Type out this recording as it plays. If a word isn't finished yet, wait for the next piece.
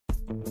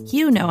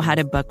You know how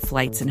to book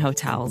flights and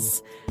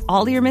hotels.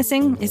 All you're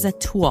missing is a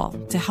tool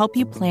to help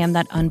you plan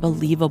that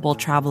unbelievable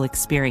travel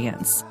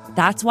experience.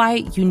 That's why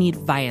you need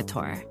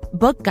Viator.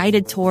 Book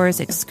guided tours,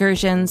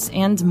 excursions,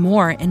 and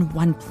more in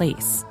one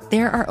place.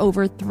 There are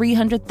over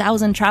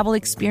 300,000 travel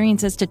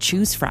experiences to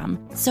choose from,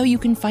 so you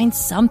can find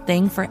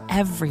something for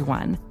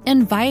everyone.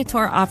 And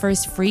Viator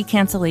offers free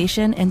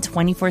cancellation and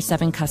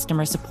 24/7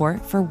 customer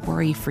support for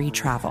worry-free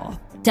travel.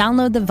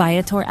 Download the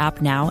Viator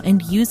app now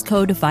and use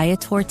code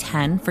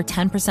Viator10 for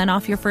 10%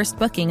 off your first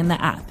booking in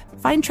the app.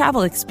 Find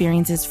travel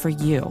experiences for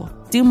you.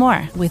 Do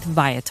more with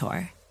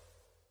Viator.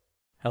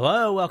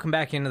 Hello, welcome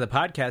back into the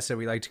podcast that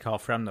we like to call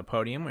From the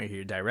Podium. We're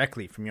here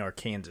directly from your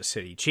Kansas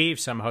City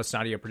Chiefs. I'm host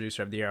and audio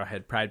producer of the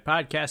Arrowhead Pride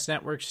Podcast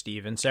Network,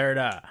 Steven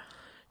Serta.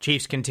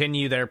 Chiefs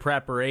continue their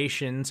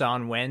preparations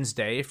on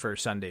Wednesday for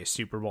Sunday's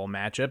Super Bowl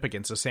matchup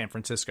against the San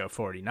Francisco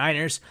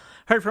 49ers.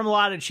 Heard from a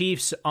lot of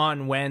Chiefs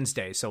on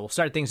Wednesday, so we'll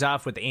start things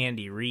off with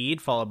Andy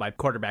Reid, followed by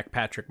quarterback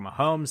Patrick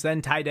Mahomes,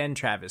 then tight end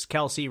Travis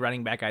Kelce,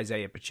 running back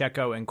Isiah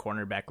Pacheco, and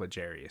cornerback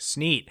L'Jarius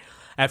Sneed.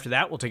 After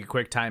that, we'll take a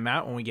quick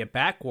timeout. When we get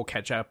back, we'll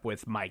catch up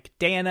with Mike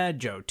Danna,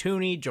 Joe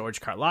Thuney, George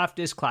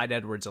Karlaftis, Clyde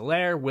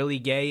Edwards-Helaire, Willie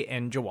Gay,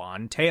 and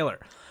Jawaan Taylor.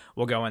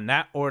 We'll go in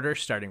that order,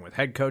 starting with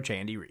head coach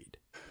Andy Reid.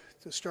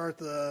 To start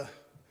the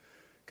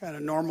kind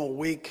of normal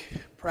week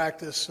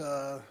practice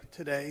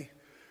today,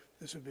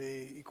 this would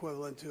be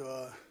equivalent to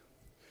a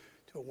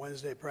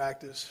Wednesday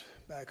practice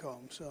back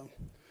home. So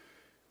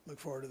look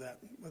forward to that.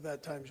 With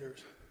that, time's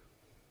yours.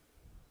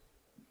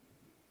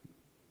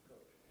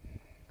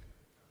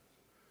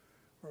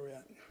 Where are we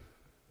at?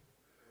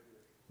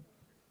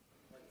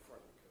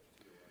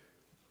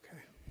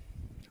 Okay,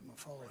 I'm going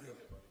to follow him.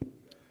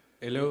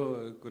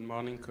 Hello, good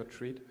morning,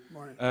 Coach Reid.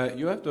 Morning.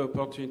 You have the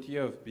opportunity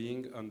of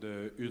being on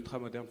the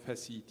ultra-modern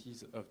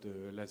facilities of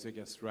the Las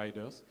Vegas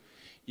Raiders.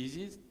 Is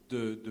it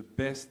the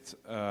best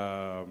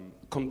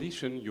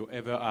condition you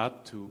ever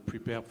had to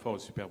prepare for a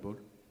Super Bowl?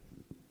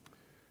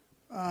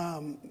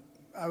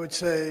 I would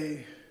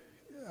say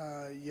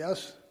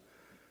yes.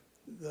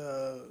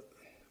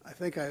 I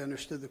think I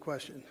understood the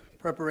question.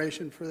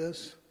 Preparation for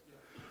this?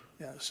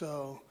 Yeah,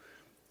 so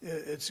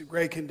it's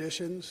great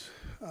conditions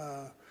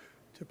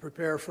to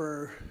prepare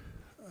for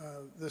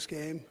this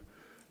game.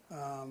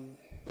 I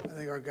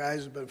think our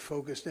guys have been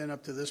focused in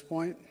up to this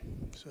point,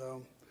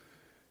 so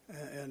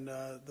and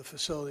the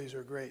facilities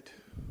are great.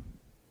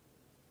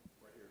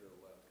 Right here to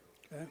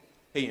the left. Okay.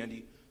 Hey,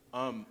 Andy.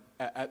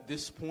 At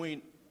this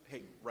point,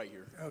 right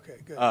here. Okay,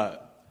 good.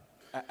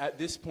 At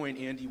this point,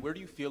 Andy, where do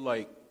you feel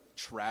like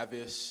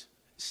Travis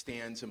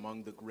stands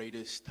among the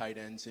greatest tight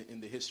ends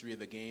in the history of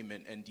the game,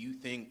 and do you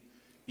think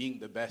being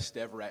the best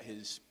ever at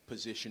his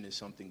position is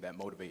something that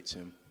motivates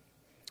him?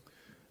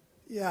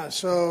 Yeah,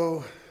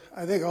 so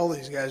I think all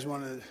these guys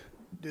want to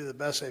do the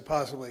best they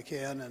possibly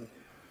can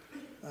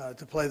and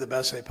to play the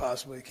best they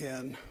possibly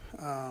can.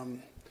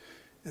 And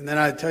then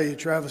I'd tell you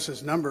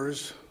Travis's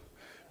numbers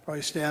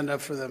probably stand up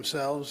for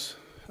themselves.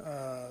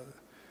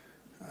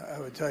 I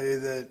would tell you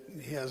that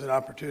he has an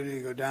opportunity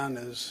to go down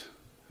as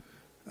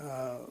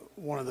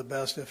one of the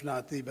best, if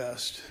not the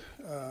best,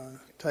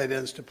 tight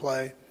ends to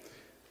play.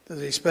 Does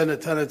he spend a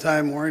ton of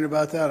time worrying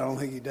about that? I don't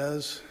think he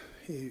does.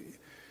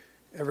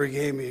 Every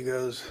game he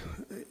goes,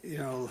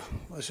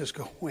 let's just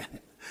go win.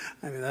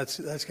 I mean,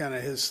 that's kind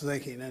of his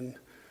thinking.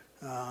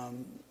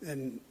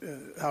 And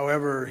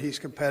however, he's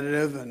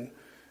competitive, and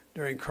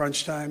during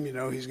crunch time,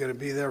 he's going to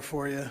be there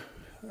for you,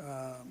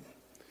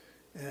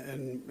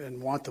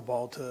 and want the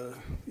ball to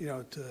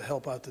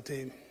help out the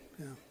team.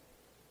 Yeah.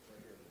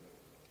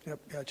 Yep,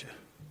 gotcha.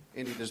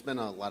 Andy, there's been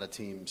a lot of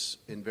teams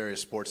in various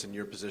sports in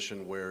your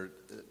position where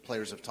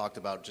players have talked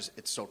about just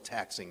it's so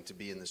taxing to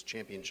be in this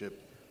championship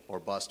or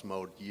bust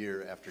mode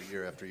year after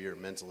year after year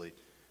mentally.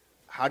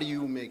 How do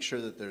you make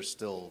sure that there's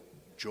still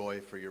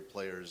joy for your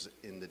players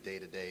in the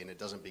day-to-day and it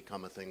doesn't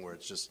become a thing where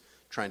it's just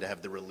trying to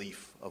have the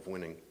relief of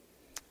winning?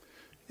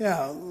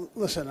 Yeah,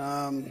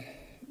 listen,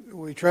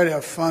 we try to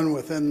have fun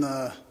within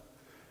the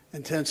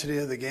intensity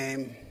of the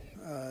game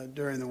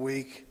during the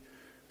week.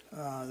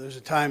 There's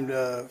a time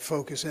to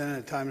focus in and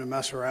a time to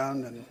mess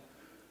around, and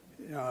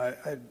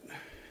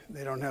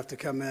they don't have to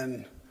come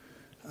in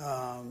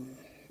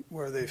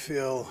where they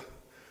feel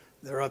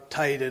they're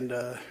uptight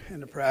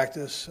into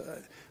practice.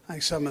 I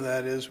think some of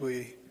that is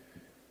we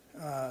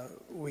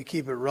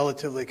keep it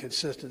relatively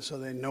consistent so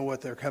they know what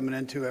they're coming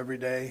into every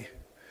day.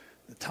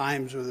 The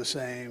times are the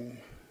same.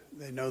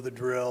 They know the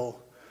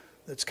drill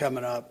that's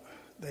coming up.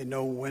 They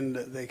know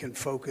when they can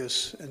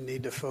focus and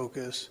need to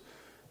focus,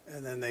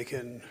 and then they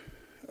can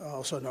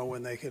also know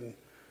when they can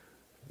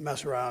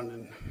mess around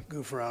and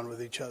goof around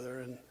with each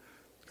other and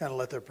kind of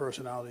let their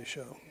personality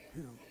show.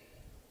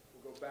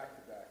 We'll go back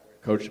to back.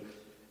 Coach,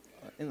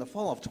 in the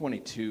fall of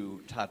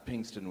 22, Todd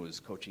Pinkston was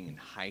coaching in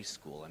high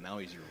school, and now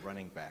he's your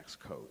running backs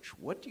coach.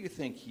 What do you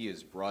think he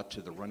has brought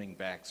to the running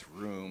backs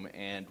room,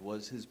 and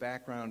was his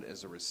background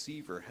as a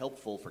receiver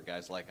helpful for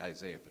guys like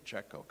Isiah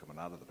Pacheco coming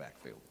out of the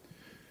backfield?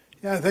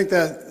 Yeah, I think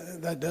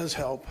that does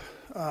help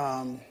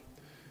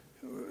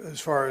as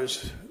far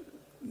as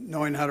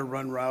knowing how to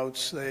run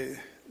routes. They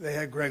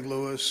had Greg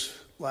Lewis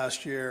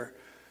last year,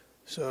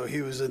 so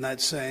he was in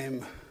that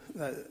same.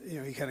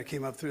 He kind of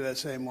came up through that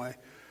same way.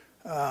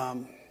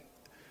 Todd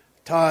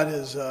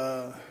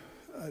and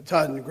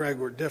Greg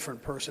were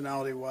different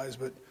personality-wise,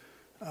 but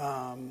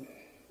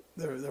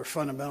their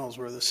fundamentals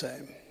were the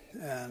same,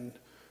 and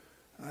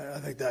I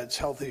think that's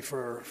healthy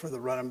for the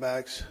running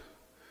backs.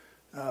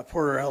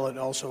 Porter Ellett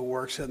also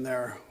works in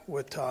there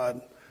with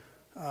Todd,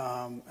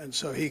 and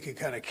so he could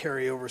kind of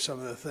carry over some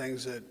of the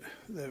things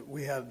that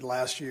we had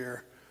last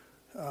year,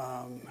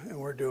 and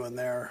we're doing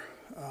there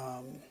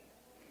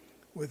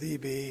with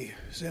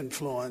EB's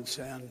influence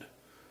and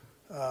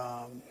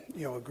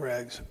with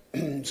Greg's.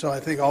 So I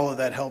think all of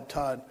that helped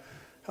Todd.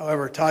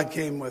 However, Todd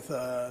came with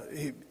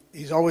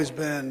he's always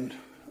been,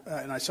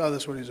 and I saw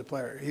this when he was a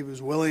player, he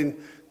was willing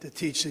to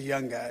teach the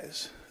young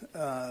guys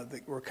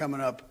that were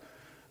coming up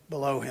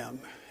below him,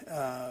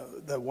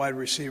 the wide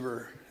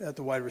receiver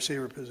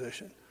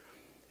position.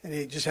 And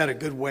he just had a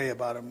good way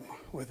about him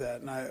with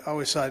that. And I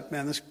always thought,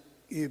 man,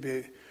 he'd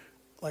be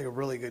like a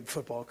really good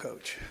football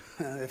coach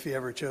if he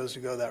ever chose to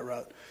go that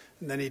route.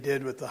 And then he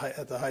did at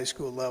the high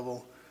school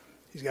level.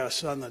 He's got a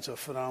son that's a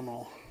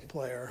phenomenal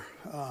player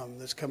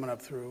that's coming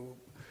up through,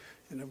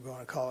 going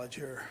to college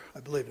here, I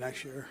believe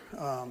next year.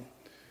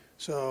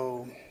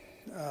 But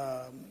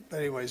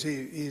anyways,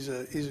 he's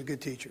a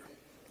good teacher.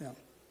 Yeah.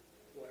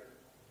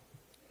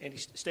 And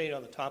he's staying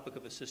on the topic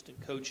of assistant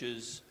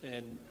coaches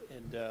and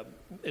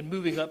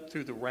moving up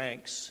through the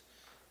ranks.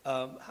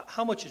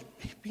 How much is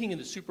being in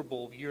the Super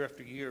Bowl year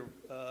after year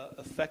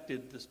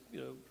affected this?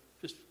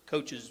 Just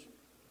coaches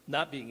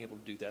not being able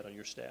to do that on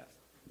your staff.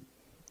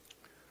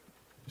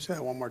 Say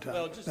that one more time.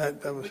 Well, just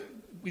that was,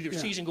 with your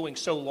season going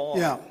so long.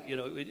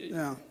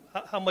 Yeah.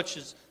 How much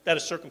is that a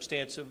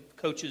circumstance of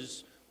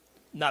coaches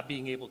not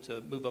being able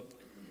to move up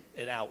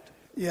and out?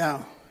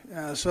 Yeah.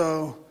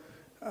 So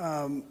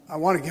I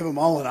want to give them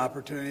all an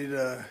opportunity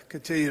to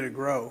continue to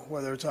grow,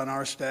 whether it's on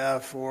our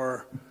staff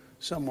or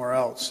somewhere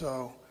else.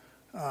 So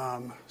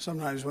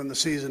sometimes when the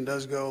season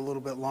does go a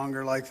little bit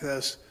longer like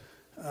this,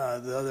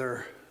 the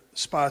other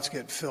spots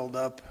get filled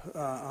up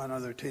on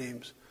other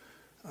teams,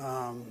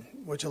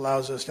 which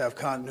allows us to have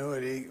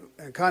continuity.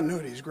 And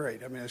continuity is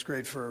great. I mean, it's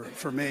great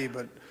for me,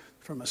 but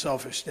from a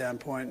selfish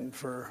standpoint and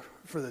for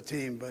the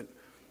team. But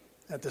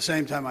at the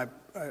same time, I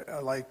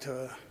like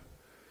to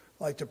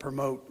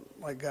promote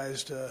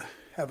guys to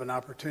have an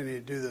opportunity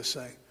to do this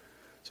thing.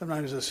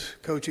 Sometimes this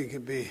coaching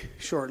can be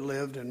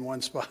short-lived in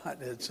one spot.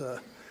 It's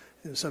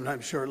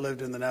sometimes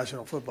short-lived in the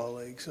National Football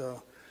League.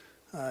 So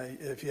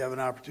if you have an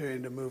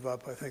opportunity to move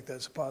up, I think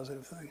that's a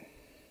positive thing.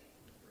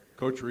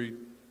 Coach Reid,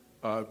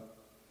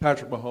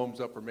 Patrick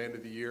Mahomes up for Man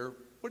of the Year.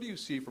 What do you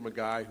see from a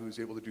guy who's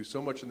able to do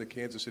so much in the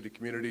Kansas City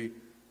community,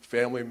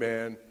 family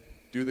man,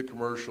 do the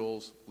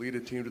commercials, lead a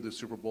team to the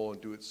Super Bowl,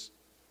 and do it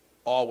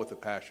all with a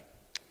passion?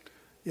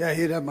 Yeah,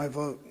 he'd have my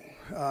vote.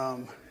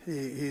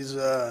 He's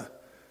a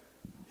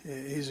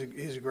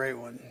great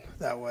one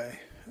that way.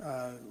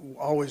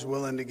 Always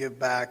willing to give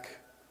back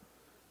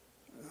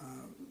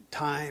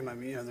time. I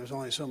mean, there's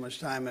only so much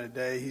time in a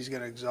day. He's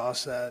going to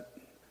exhaust that.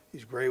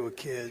 He's great with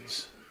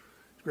kids.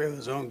 He's great with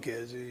his own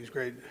kids. He's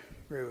great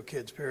with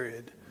kids,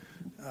 period.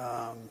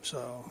 And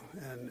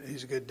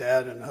he's a good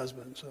dad and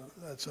husband.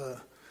 So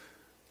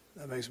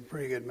that makes him a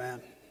pretty good man.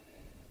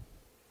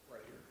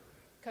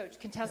 Coach,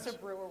 Contessa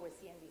Brewer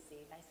with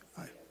CNBC. Nice to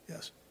see you.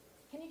 Yes.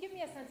 Can you give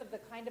me a sense of the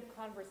kind of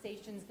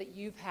conversations that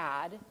you've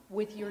had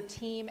with your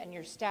team and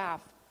your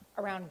staff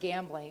around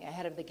gambling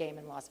ahead of the game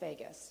in Las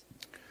Vegas?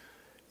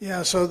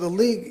 Yeah, so the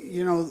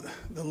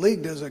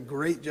league does a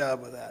great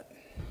job of that,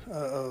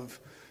 of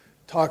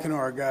talking to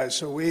our guys.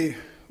 So we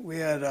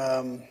had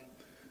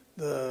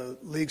the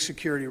league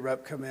security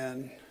rep come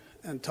in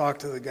and talk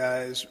to the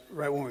guys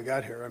right when we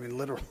got here. I mean,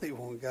 literally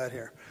when we got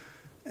here.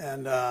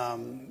 And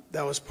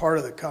that was part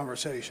of the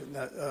conversation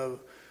that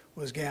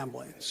was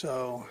gambling.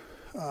 So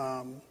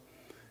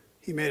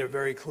he made it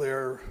very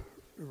clear,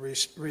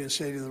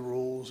 reinstating the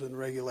rules and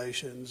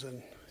regulations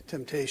and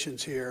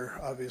temptations here,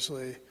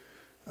 obviously,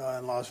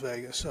 in Las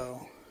Vegas.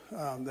 So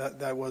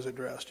that was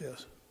addressed,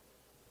 yes.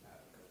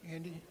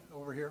 Andy,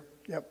 over here.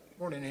 Yep.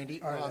 Morning,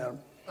 Andy. All right, Adam.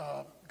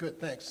 Good,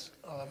 thanks.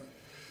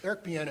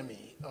 Eric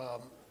Bieniemy,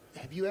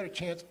 have you had a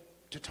chance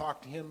to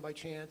talk to him by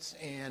chance?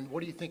 And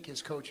what do you think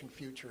his coaching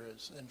future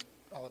is? And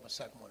I'll have a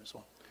second one as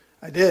well.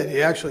 I did.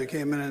 He actually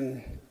came in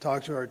and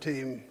talked to our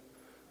team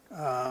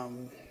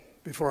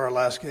before our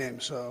last game.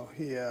 So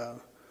he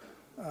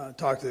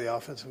talked to the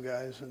offensive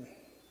guys and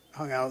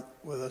hung out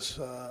with us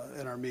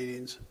in our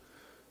meetings.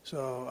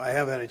 So I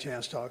have had a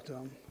chance to talk to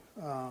him.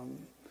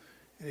 And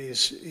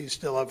he's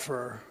still up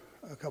for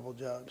a couple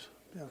jobs.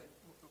 Yeah.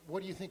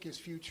 What do you think his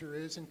future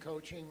is in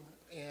coaching?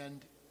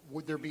 And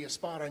would there be a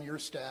spot on your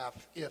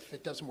staff if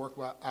it doesn't work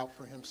out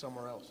for him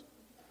somewhere else?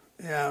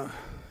 Yeah,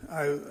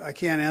 I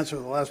can't answer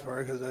the last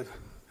part because I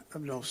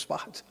have no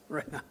spots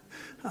right now.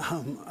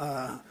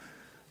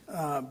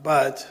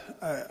 But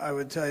I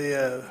would tell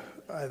you,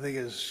 I think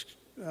his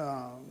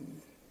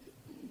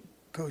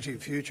coaching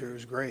future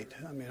is great.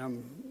 I mean,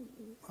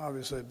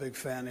 obviously a big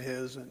fan of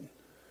his, and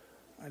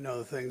I know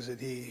the things that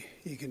he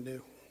can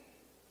do.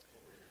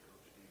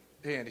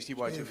 Hey, Andy, Steve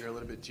White's over here a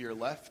little bit to your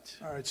left.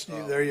 All right,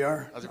 Steve, there you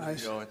are. How's it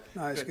Nice. going?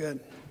 Nice, good.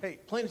 Hey,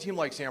 playing a team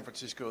like San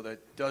Francisco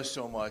that does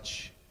so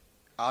much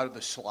out of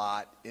the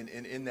slot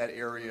in that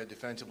area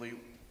defensively,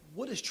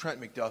 what does Trent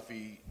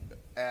McDuffie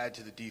add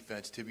to the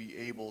defense to be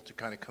able to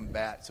kind of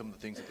combat some of the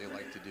things that they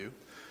like to do?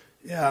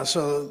 Yeah,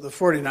 so the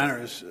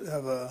 49ers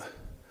have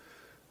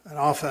an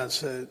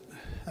offense that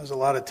has a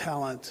lot of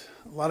talent,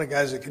 a lot of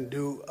guys that can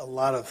do a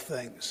lot of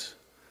things.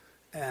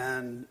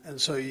 And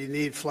so you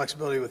need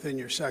flexibility within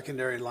your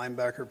secondary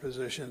linebacker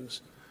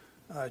positions.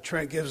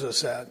 Trent gives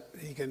us that.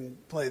 He can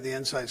play the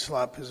inside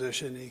slot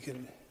position. He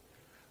can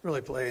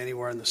really play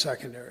anywhere in the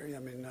secondary. I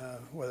mean,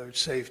 whether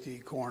it's safety,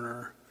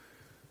 corner.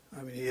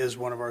 I mean, he is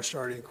one of our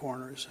starting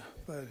corners,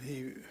 but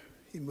he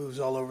moves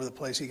all over the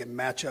place. He can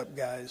match up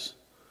guys.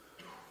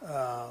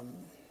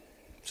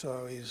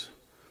 So he's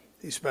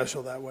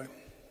special that way.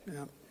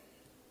 Yeah.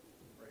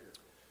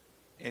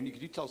 Andy,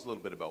 could you tell us a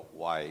little bit about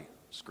why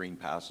screen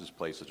passes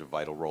play such a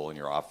vital role in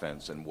your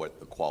offense and what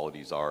the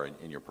qualities are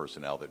in your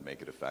personnel that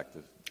make it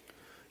effective?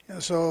 Yeah,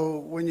 so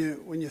when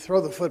you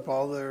throw the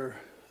football, there,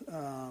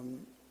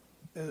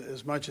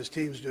 as much as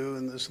teams do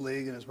in this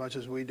league and as much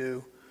as we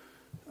do,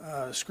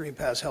 screen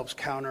pass helps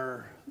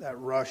counter that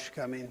rush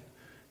coming.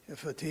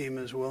 If a team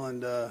is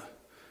willing to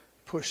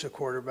push the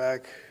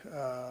quarterback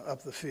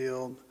up the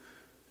field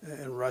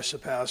and rush the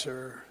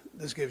passer,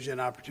 this gives you an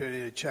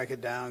opportunity to check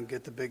it down,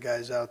 get the big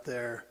guys out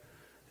there,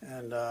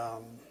 and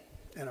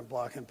in a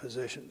blocking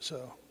position.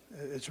 So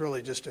it's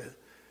really just to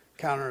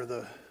counter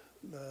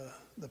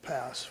the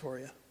pass for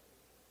you.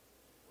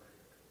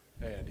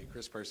 Hey, Andy.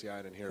 Chris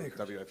Persianen here with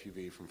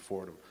WFUV from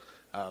Fordham.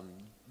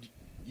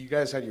 You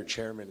guys had your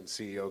chairman and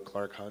CEO,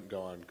 Clark Hunt,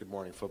 go on Good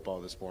Morning Football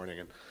this morning,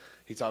 and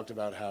he talked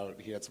about how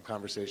he had some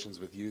conversations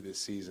with you this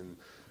season.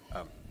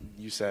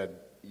 You said,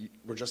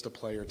 we're just a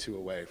play or two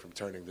away from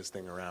turning this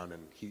thing around,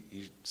 and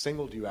he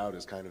singled you out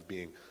as kind of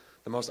being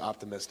the most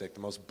optimistic, the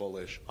most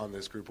bullish on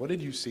this group. What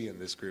did you see in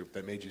this group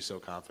that made you so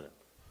confident?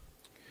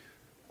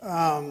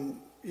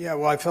 Yeah,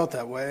 well, I felt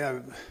that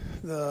way.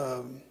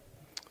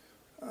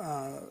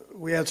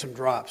 We had some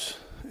drops,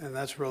 and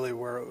that's really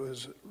where it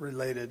was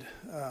related.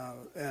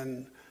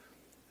 And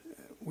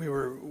we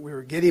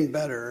were getting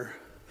better,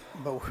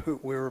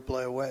 but we were a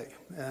play away.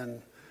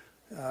 And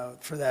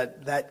for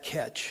that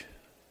catch,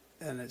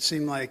 and it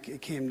seemed like it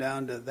came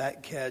down to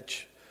that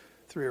catch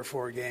 3 or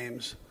 4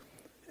 games.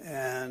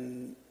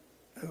 And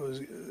it was,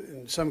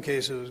 in some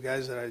cases, it was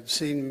guys that I'd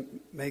seen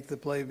make the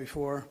play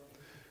before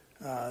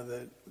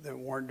that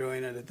weren't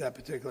doing it at that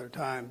particular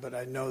time, but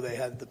I know they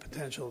had the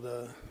potential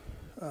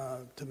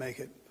to make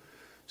it.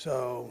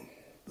 So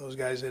those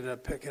guys ended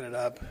up picking it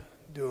up,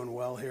 doing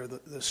well here,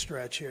 the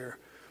stretch here.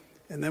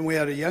 And then we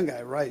had a young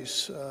guy,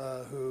 Rice,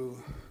 who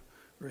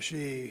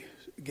Rasheed's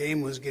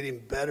game was getting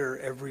better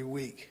every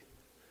week.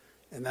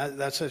 And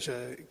that's such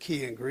a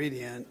key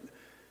ingredient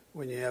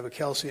when you have a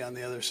Kelce on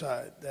the other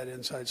side, that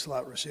inside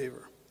slot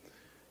receiver.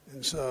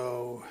 And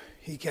so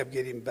he kept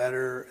getting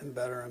better and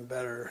better and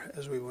better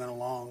as we went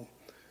along.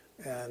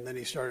 And then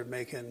he started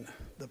making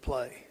the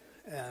play.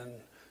 And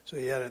so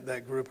he had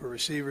that group of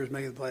receivers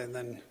making the play, and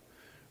then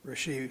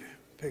Rasheed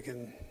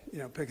picking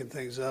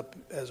things up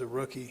as a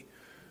rookie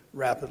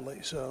rapidly.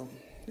 So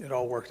it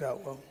all worked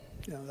out well,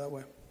 that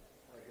way.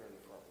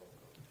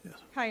 Yes.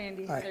 Hi,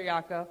 Andy. Hi. Heather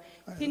Yako.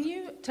 Can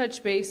you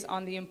touch base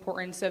on the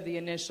importance of the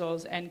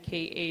initials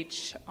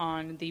NKH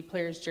on the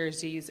players'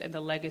 jerseys and the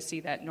legacy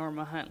that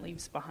Norma Hunt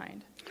leaves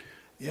behind?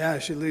 Yeah,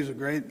 she leaves a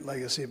great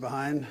legacy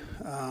behind.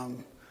 I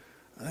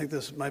think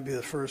this might be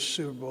the first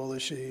Super Bowl that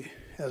she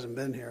hasn't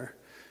been here.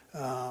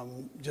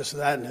 Just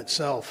that in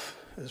itself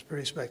is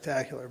pretty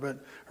spectacular.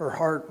 But her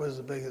heart was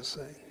the biggest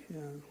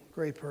thing.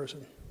 Great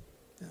person.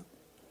 Yeah.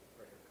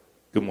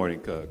 Good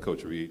morning,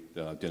 Coach Reid.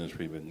 Dennis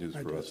Freeman,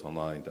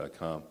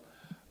 newsforusonline.com.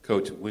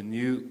 Coach, when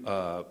you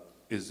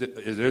is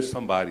there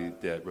somebody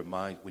that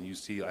reminds, when you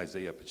see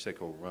Isiah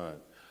Pacheco run,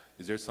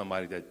 is there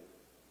somebody that,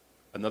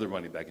 another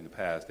running back in the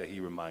past, that he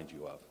reminds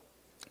you of?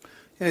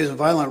 Yeah, he's a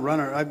violent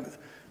runner.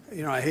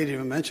 I hate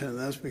even mentioning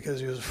this because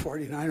he was a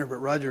 49er, but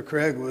Roger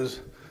Craig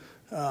was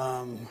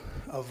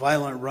a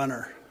violent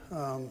runner.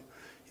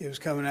 He was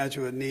coming at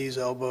you with knees,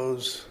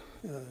 elbows,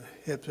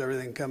 hips,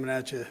 everything coming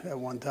at you at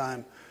one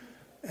time.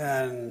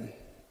 And,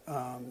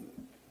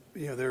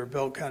 they were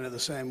built kind of the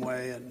same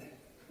way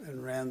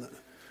and ran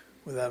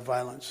with that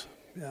violence.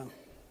 Yeah.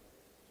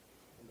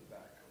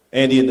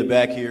 Andy in the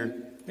back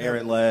here,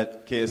 Aaron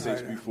Ladd,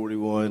 KSHB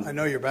 41. I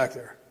know you're back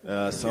there.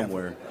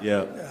 Somewhere.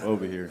 Yeah,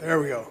 over here. There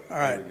we go. All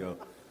right. There we go.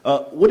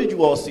 What did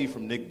you all see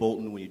from Nick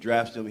Bolton when you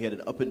drafted him? He had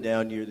an up and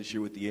down year this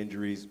year with the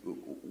injuries.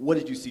 What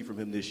did you see from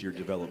him this year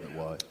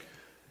development-wise?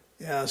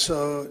 Yeah,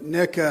 so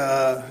Nick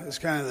is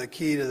kind of the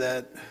key to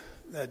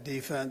that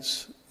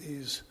defense.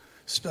 He's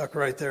stuck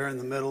right there in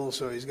the middle,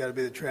 so he's got to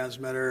be the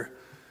transmitter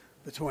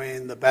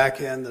between the back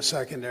end, the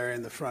secondary,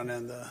 and the front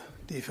end, the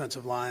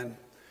defensive line.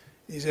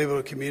 He's able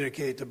to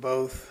communicate to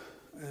both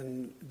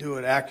and do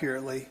it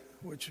accurately,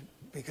 which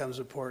becomes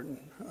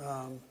important.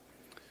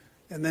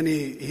 And then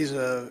he's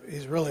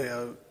really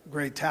a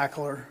great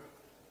tackler.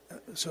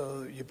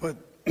 So you put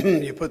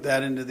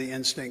that into the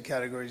instinct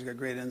category. He's got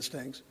great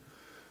instincts,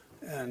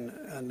 and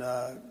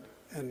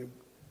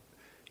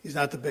he's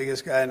not the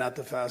biggest guy, not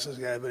the fastest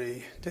guy, but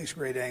he takes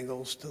great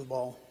angles to the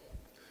ball.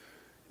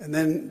 And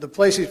then the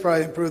place he's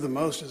probably improved the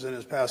most is in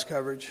his pass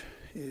coverage.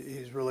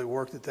 He's really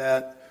worked at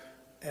that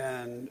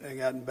and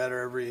gotten better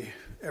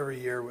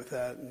every year with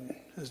that, and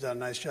has done a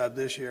nice job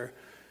this year.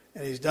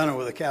 And he's done it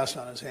with a cast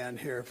on his hand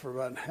here for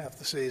about half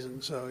the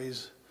season. So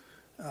he's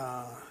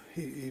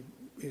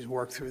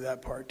worked through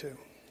that part too.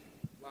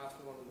 Last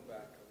one in the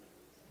back.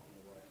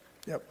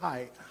 Yep.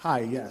 Hi.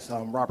 Yes,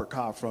 I'm Robert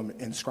Cobb from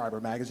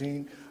Inscriber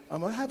Magazine.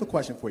 I have a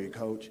question for you,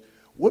 Coach.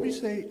 What would you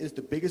say is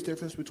the biggest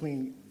difference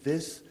between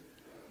this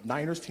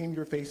Niners team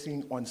you're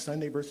facing on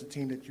Sunday versus the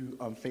team that you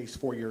faced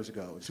 4 years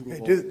ago? Super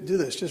Bowl? Okay, do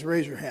this. Just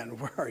raise your hand.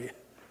 Where are you?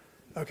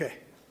 Okay.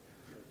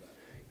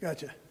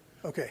 Gotcha.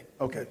 Okay.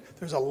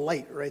 There's a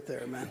light right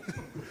there, man.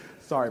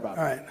 Sorry about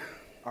that. All right.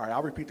 All right,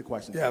 I'll repeat the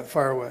question. Yeah,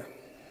 fire away.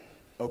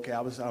 Okay,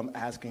 I was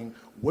asking,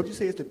 what would you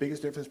say is the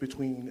biggest difference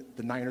between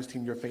the Niners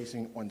team you're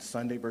facing on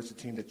Sunday versus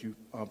the team that you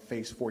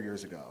faced 4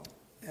 years ago?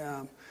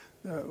 Yeah.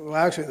 Well,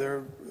 actually,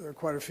 there are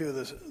quite a few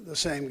of the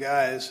same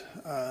guys,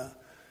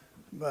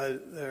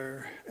 but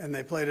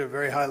they played at a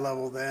very high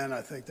level then.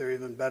 I think they're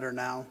even better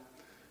now.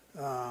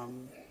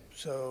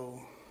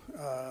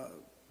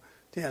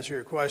 To answer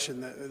your question,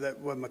 that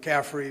what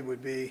McCaffrey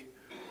would be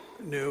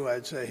new,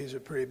 I'd say he's a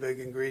pretty big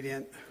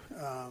ingredient,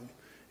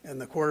 and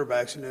the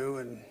quarterback's new,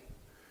 and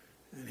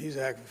he's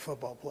a heck of a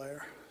football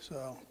player.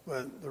 So,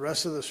 but the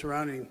rest of the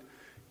surrounding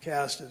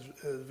cast is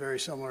very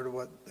similar to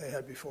what they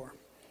had before.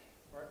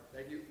 All right,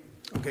 thank you.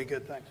 Okay,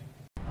 good, thanks.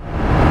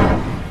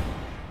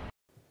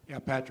 Yeah,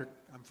 Patrick,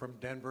 I'm from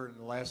Denver, and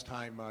the last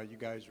time you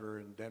guys were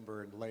in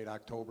Denver in late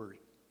October,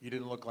 you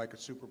didn't look like a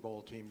Super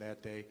Bowl team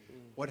that day.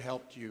 What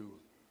helped you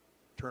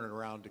turn it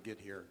around to get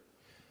here?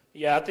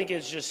 Yeah, I think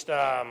it's just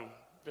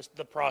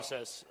the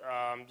process,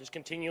 just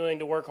continuing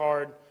to work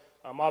hard.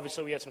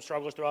 Obviously, we had some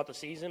struggles throughout the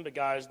season, but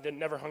guys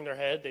never hung their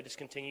head. They just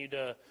continued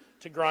to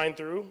grind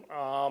through,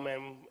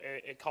 and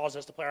it caused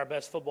us to play our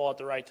best football at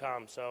the right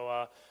time.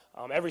 So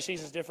every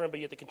season is different, but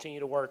you have to continue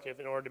to work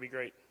in order to be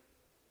great.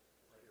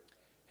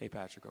 Hey,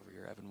 Patrick, over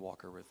here. Evan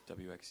Walker with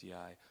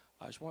WXCI.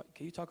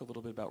 Can you talk a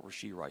little bit about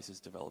Rashee Rice's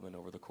development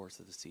over the course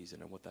of the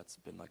season and what that's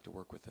been like to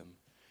work with him?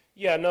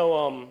 Yeah,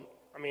 no,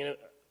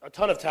 a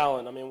ton of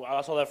talent.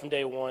 I saw that from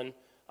day one.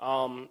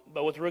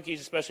 But with rookies,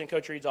 especially in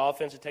Coach Reid's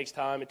offense, it takes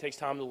time. It takes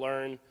time to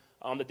learn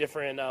the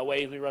different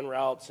ways we run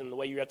routes and the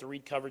way you have to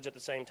read coverage at the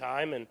same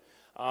time. And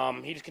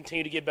he just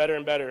continued to get better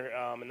and better.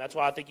 And that's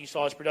why I think you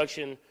saw his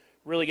production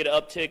really get an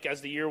uptick as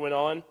the year went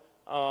on.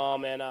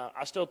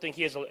 I still think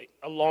he has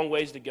a long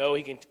ways to go.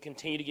 He can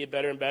continue to get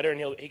better and better,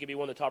 and he could be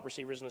one of the top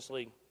receivers in this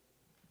league.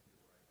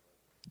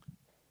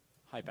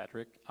 Hi,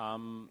 Patrick.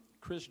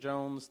 Chris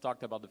Jones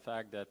talked about the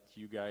fact that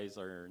you guys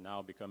are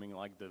now becoming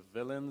like the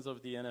villains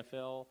of the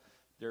NFL.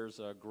 There's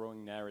a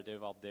growing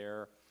narrative out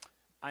there.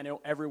 I know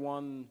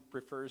everyone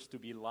prefers to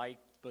be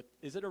liked, but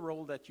is it a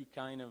role that you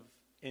kind of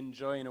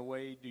enjoy in a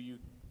way? Do you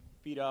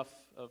feed off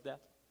of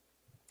that?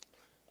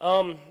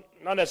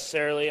 Not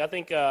necessarily. I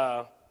think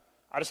I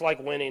just like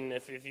winning.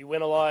 If you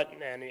win a lot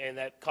and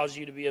that causes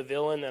you to be a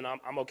villain, then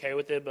I'm okay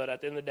with it. But at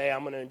the end of the day,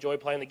 I'm going to enjoy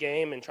playing the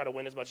game and try to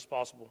win as much as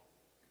possible.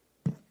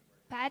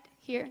 Pat,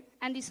 here.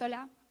 Andy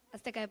Sola,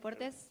 Azteca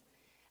Deportes.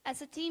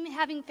 As a team,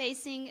 having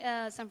facing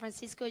San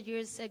Francisco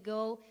years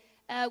ago,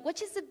 what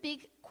is the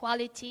big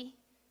quality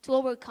to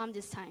overcome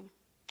this time?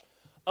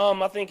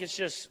 I think it's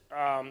just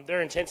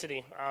their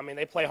intensity.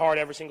 They play hard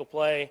every single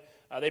play.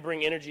 They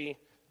bring energy.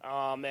 We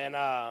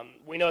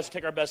know it's to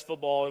take our best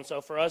football. And so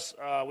for us,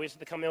 we just have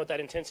to come in with that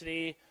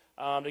intensity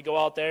to go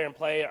out there and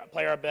play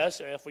our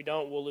best. If we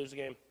don't, we'll lose the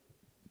game.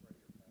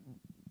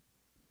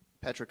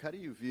 Patrick, how do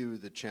you view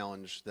the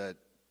challenge that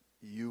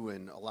you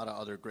and a lot of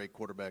other great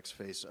quarterbacks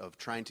face of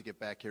trying to get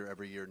back here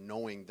every year,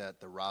 knowing that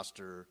the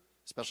roster,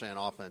 especially on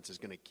offense, is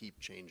going to keep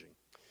changing?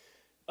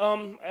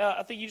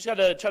 I think you just got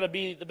to try to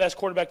be the best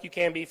quarterback you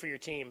can be for your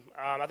team.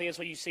 I think that's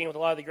what you've seen with a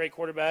lot of the great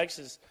quarterbacks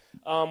is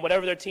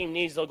whatever their team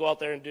needs, they'll go out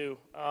there and do.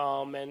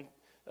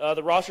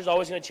 The roster's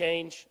always going to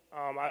change.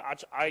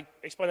 I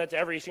explain that to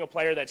every single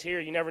player that's here.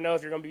 You never know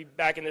if you're going to be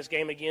back in this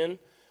game again.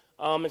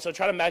 And so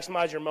try to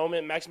maximize your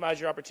moment, maximize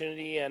your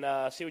opportunity, and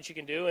see what you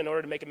can do in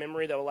order to make a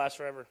memory that will last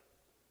forever.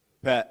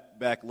 Pat,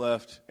 back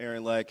left,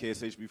 Aaron Ladd,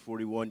 KSHB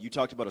 41. You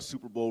talked about a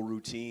Super Bowl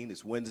routine.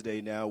 It's Wednesday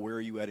now. Where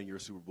are you at in your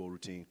Super Bowl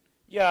routine?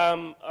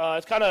 Yeah,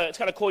 it's kind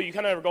of cool. You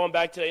kind of are going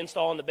back to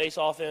installing the base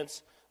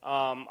offense.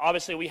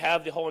 Obviously, we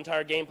have the whole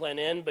entire game plan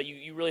in, but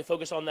you really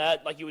focus on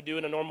that like you would do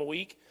in a normal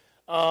week,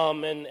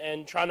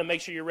 and trying to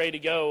make sure you're ready to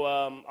go.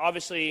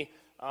 Obviously,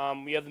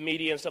 we have the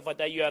media and stuff like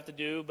that you have to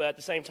do, but at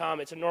the same time,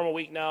 it's a normal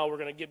week now. We're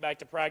going to get back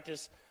to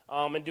practice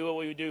and do what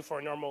we would do for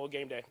a normal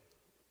game day.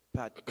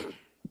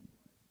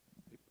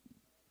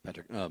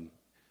 Patrick, a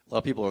lot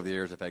of people over the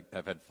years have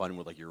had fun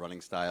with like your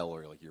running style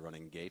or like your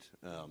running gait.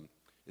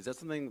 Is that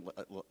something?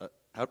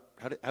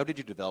 How did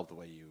you develop the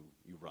way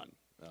you run?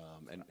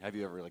 And have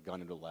you ever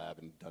gone into a lab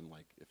and done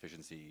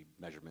efficiency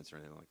measurements or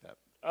anything like that?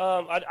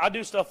 I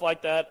do stuff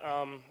like that.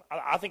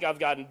 I think I've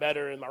gotten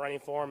better in my running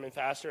form and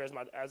faster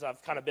as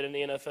I've kind of been in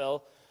the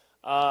NFL.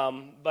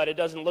 But it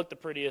doesn't look the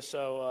prettiest,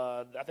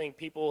 so I think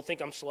people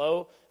think I'm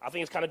slow. I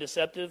think it's kind of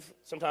deceptive.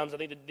 Sometimes I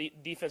think the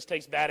defense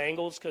takes bad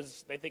angles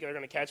because they think they're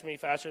going to catch me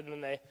faster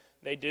than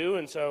they do,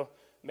 and so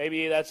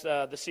maybe that's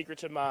the secret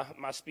to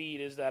my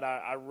speed is that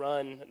I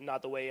run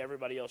not the way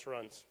everybody else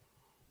runs.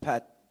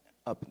 Pat,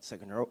 up in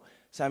second row.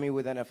 Sammy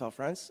with NFL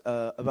France.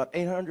 About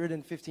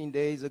 815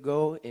 days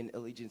ago in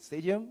Allegiant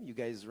Stadium, you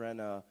guys ran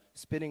a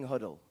spinning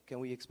huddle. Can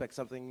we expect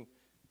something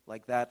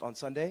like that on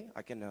Sunday?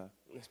 I can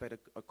expect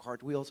a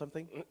cartwheel or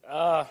something?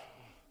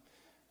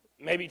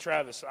 Maybe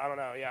Travis. I don't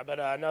know. Yeah,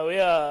 but no,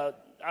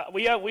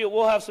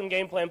 we'll have some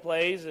game plan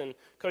plays, and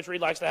Coach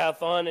Reid likes to have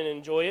fun and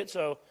enjoy it.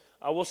 So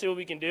we'll see what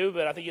we can do.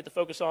 But I think you have to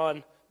focus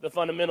on the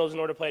fundamentals in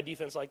order to play a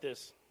defense like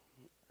this.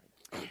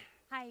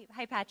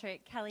 Hi,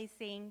 Patrick. Kelly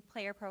Singh,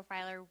 player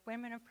profiler,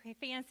 Women of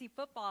Fantasy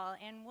Football.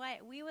 And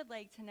what we would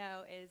like to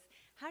know is,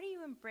 how do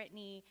you and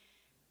Brittany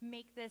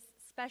make this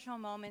special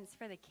moments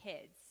for the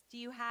kids? Do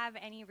you have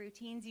any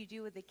routines you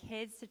do with the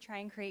kids to try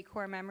and create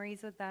core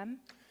memories with them?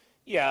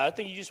 Yeah, I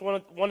think you just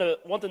want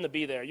them to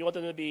be there. You want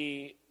them to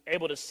be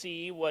able to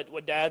see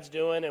what Dad's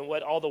doing and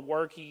what all the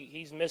work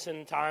he's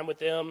missing time with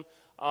them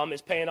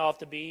is paying off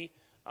to be.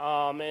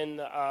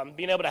 And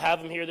being able to have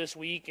them here this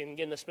week and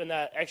getting to spend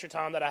that extra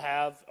time that I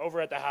have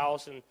over at the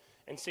house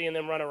and seeing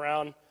them run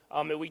around.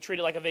 We treat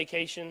it like a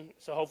vacation,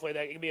 so hopefully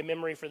that can be a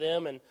memory for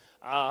them. And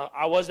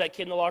I was that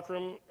kid in the locker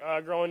room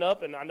growing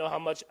up, and I know how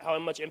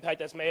much impact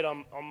that's made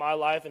on my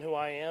life and who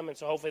I am. And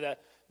so hopefully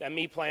that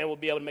me playing will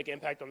be able to make an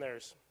impact on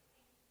theirs.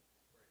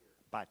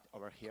 Pat,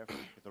 over here,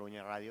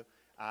 Catalunya Radio.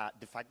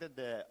 The fact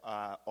that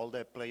all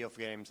the playoff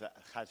games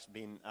has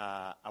been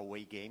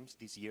away games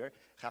this year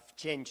have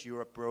changed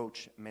your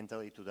approach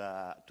mentally to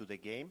the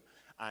game,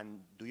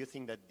 and do you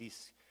think that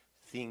this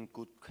thing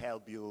could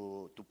help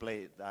you to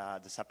play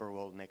the Super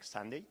Bowl next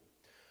Sunday?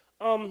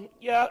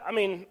 Yeah, I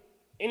mean,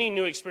 any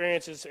new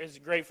experience is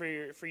great for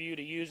you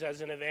to use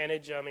as an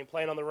advantage. I mean,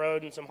 playing on the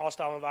road in some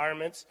hostile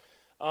environments,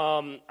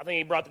 I think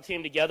he brought the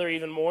team together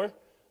even more.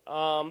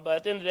 But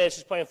at the end of the day, it's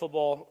just playing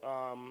football.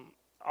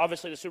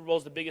 Obviously, the Super Bowl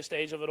is the biggest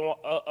stage of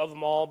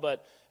them all,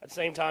 but at the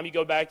same time, you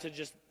go back to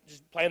just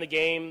playing the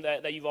game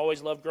that you've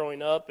always loved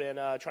growing up and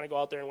trying to go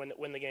out there and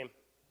win the game.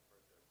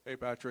 Hey,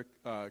 Patrick.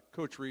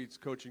 Coach Reid's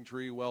coaching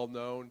tree, well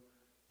known.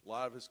 A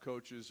lot of his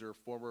coaches are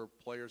former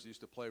players that used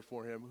to play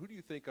for him. Who do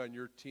you think on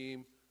your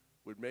team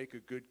would make a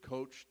good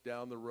coach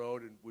down the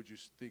road, and would you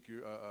think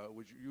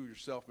would you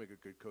yourself make a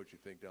good coach, you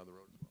think, down the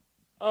road as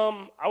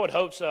well? I would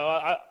hope so.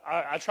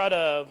 I try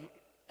to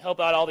help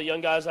out all the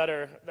young guys that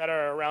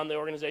are around the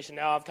organization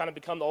now. I've kind of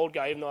become the old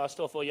guy, even though I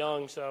still feel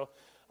young. So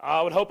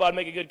I would hope I'd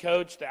make a good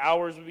coach. The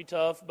hours would be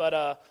tough, but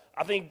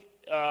I think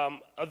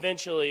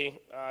eventually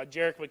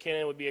Jerick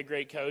McKinnon would be a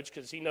great coach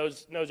because he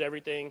knows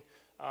everything.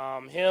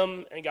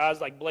 Him and guys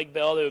like Blake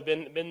Bell that have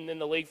been in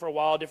the league for a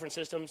while, different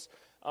systems,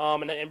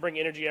 and bring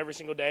energy every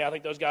single day. I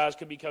think those guys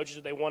could be coaches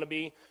if they want to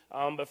be.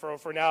 But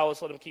for now,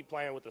 let's let them keep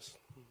playing with us.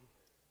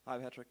 Hi,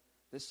 Patrick.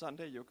 This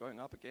Sunday, you're going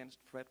up against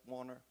Fred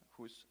Warner,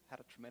 who's had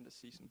a tremendous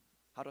season.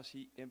 How does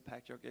he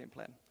impact your game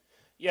plan?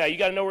 Yeah, you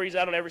got to know where he's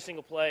at on every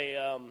single play.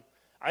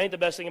 I think the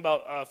best thing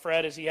about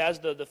Fred is he has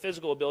the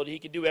physical ability. He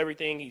can do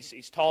everything.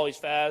 He's tall. He's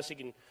fast.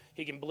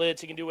 He can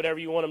blitz. He can do whatever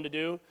you want him to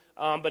do.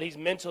 But he's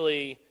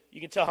mentally, you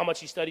can tell how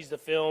much he studies the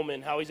film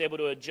and how he's able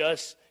to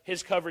adjust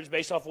his coverage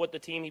based off what the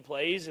team he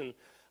plays. And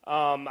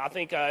I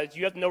think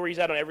you have to know where he's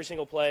at on every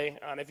single play.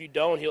 And if you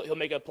don't, he'll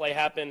make a play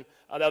happen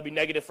that'll be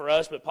negative for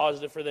us, but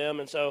positive for them.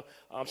 And so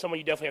someone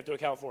you definitely have to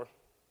account for.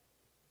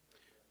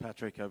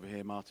 Patrick, over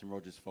here, Martin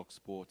Rogers, Fox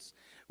Sports.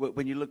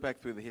 When you look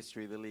back through the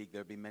history of the league,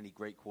 there have been many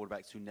great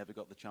quarterbacks who never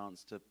got the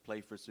chance to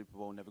play for a Super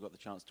Bowl, never got the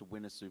chance to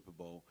win a Super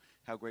Bowl.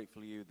 How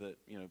grateful are you that,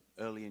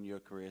 early in your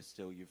career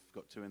still you've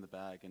got two in the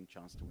bag and a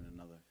chance to win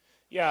another?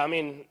 Yeah, I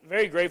mean,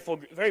 very grateful,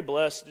 very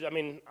blessed. I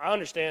mean, I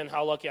understand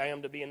how lucky I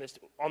am to be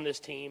on this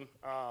team.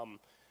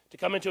 To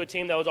come into a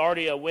team that was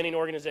already a winning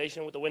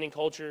organization with a winning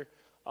culture,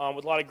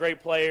 with a lot of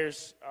great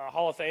players,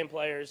 Hall of Fame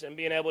players, and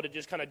being able to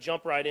just kind of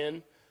jump right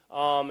in.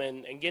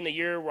 And getting a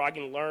year where I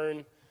can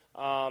learn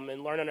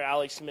and learn under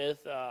Alex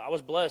Smith, I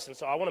was blessed, and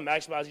so I want to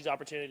maximize these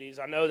opportunities.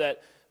 I know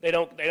that they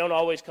don't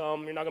always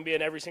come. You're not going to be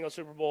in every single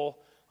Super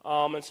Bowl,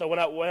 and so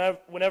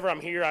whenever I'm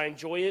here, I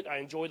enjoy it. I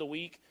enjoy the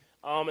week,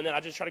 and then I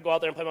just try to go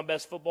out there and play my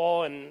best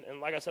football. And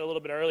like I said a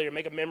little bit earlier,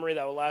 make a memory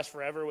that will last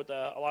forever with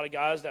a lot of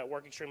guys that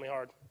work extremely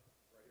hard.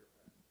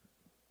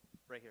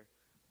 Right here.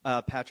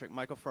 Patrick,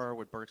 Michael Farrar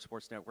with Berg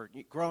Sports Network.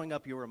 Growing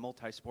up, you were a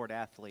multi-sport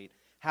athlete.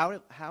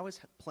 How is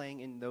playing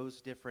in those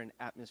different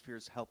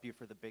atmospheres help you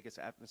for the biggest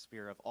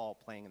atmosphere of all,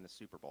 playing in the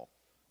Super Bowl?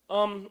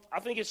 I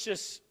think it's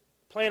just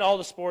playing all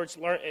the sports.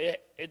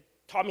 It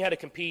taught me how to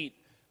compete.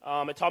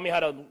 It taught me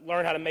how to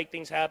learn how to make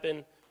things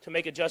happen.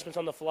 make adjustments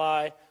on the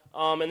fly.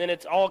 And then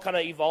it's all kind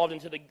of evolved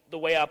into the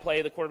way I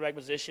play the quarterback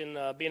position,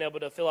 being able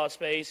to fill out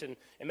space and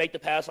make the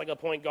pass like a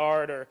point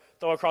guard or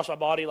throw across my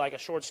body like a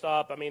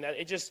shortstop. I mean,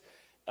 it just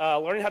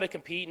learning how to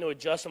compete and to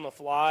adjust on the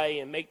fly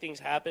and make things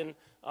happen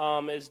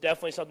is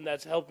definitely something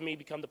that's helped me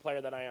become the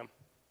player that I am.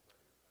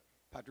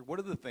 Patrick, what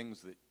are the things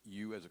that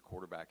you as a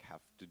quarterback have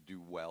to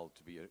do well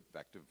to be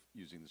effective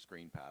using the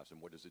screen pass, and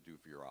what does it do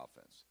for your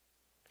offense?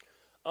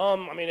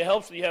 I mean, it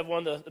helps that you have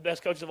one of the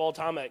best coaches of all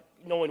time at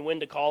knowing when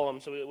to call them.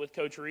 So with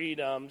Coach Reid,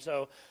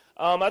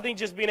 I think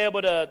just being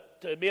able to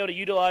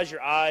utilize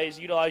your eyes,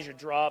 utilize your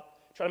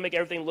drop, try to make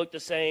everything look the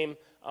same,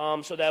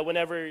 so that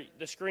whenever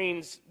the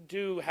screens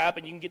do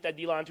happen, you can get that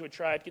D-line to a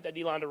track, get that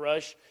D-line to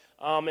rush,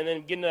 and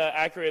then getting an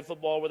accurate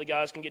football where the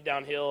guys can get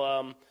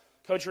downhill.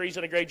 Coach Reid's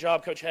done a great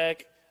job. Coach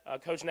Heck,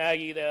 Coach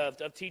Nagy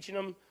of teaching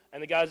them,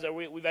 and the guys that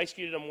we've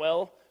executed them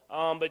well.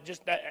 But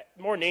just that,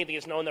 more than anything,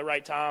 it's knowing the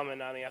right time,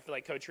 and I mean, I feel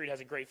like Coach Reid has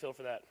a great feel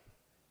for that.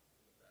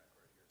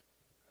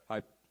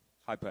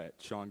 Hi, Pat.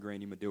 Sean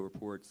Graney, Medill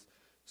Reports.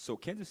 So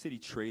Kansas City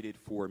traded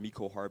for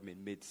Mecole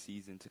Hardman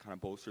mid-season to kind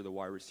of bolster the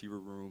wide receiver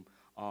room.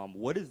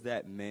 What has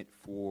that meant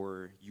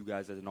for you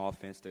guys as an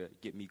offense to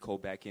get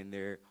Mecole back in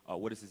there?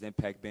 What has his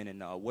impact been,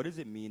 and what does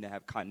it mean to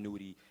have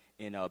continuity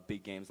in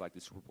big games like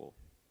the Super Bowl?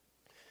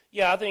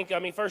 Yeah, I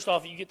mean, first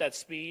off, you get that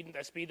speed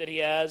that he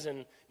has,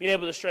 and being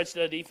able to stretch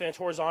the defense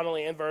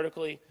horizontally and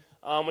vertically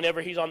whenever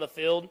he's on the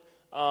field.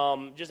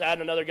 Just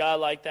adding another guy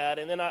like that.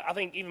 And then I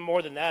think even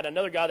more than that,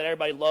 another guy that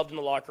everybody loved in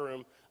the locker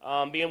room.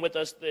 Being with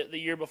us the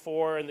year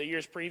before and the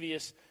years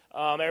previous,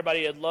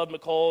 everybody had loved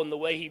Mecole and the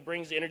way he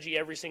brings the energy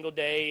every single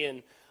day.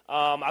 And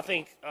I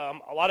think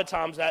a lot of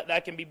times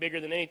that can be bigger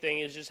than anything,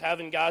 is just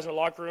having guys in the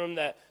locker room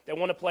that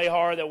want to play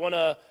hard, that want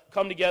to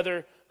come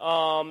together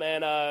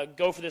and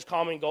go for this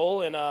common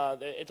goal. And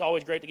it's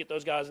always great to get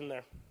those guys in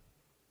there.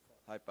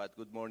 Hi, Pat.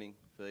 Good morning.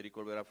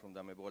 Federico Olvera from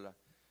Dame Bola.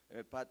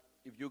 Pat,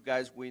 if you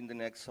guys win the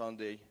next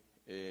Sunday,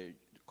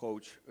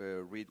 Coach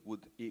Reid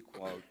would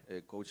equal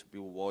Coach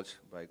Bill Walsh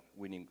by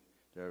winning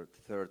their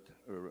third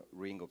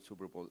ring of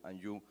Super Bowl,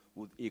 and you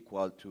would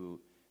equal to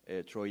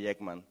Troy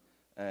Aikman.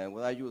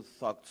 What are your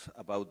thoughts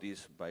about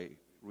this by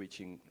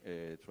reaching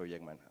Troy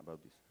Aikman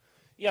about this?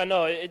 Yeah,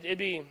 no, it'd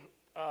be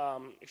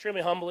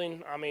extremely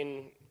humbling. I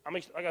mean,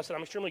 like I said,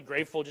 I'm extremely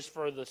grateful just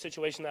for the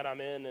situation that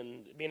I'm in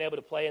and being able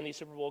to play in these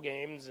Super Bowl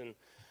games. And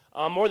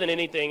more than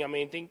anything, I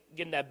mean,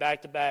 getting that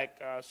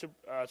back-to-back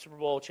Super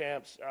Bowl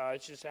champs,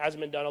 it just hasn't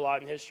been done a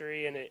lot in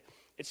history, and it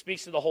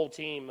speaks to the whole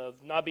team of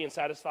not being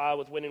satisfied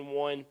with winning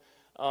one,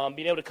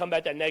 being able to come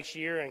back that next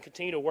year and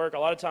continue to work. A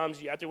lot of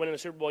times after winning the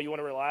Super Bowl, you want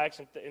to relax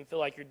and feel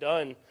like you're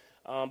done.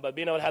 But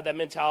being able to have that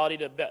mentality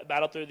to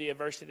battle through the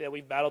adversity that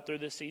we've battled through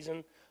this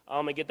season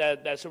and get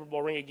that Super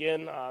Bowl ring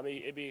again,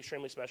 it'd be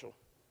extremely special.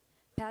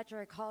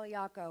 Patrick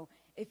Haliako,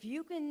 if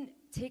you can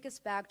take us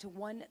back to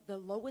the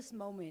lowest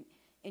moment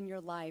in your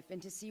life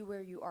and to see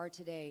where you are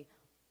today,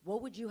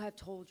 what would you have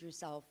told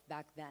yourself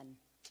back then?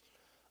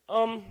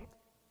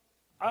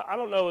 I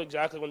don't know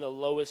exactly when the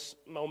lowest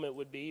moment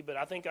would be, but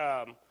I think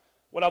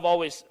what I've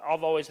always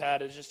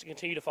had is just to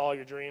continue to follow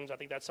your dreams. I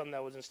think that's something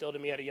that was instilled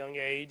in me at a young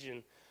age,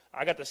 and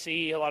I got to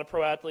see a lot of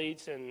pro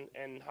athletes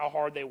and how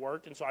hard they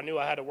worked, and so I knew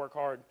I had to work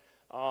hard.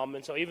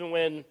 And so even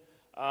when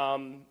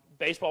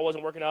baseball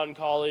wasn't working out in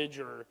college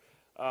or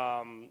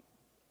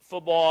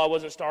football I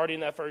wasn't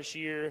starting that first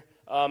year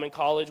in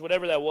college,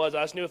 whatever that was,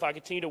 I just knew if I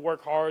continued to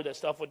work hard that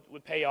stuff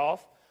would pay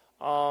off.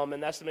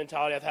 And that's the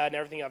mentality I've had in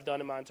everything I've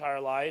done in my entire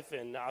life,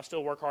 and I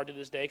still work hard to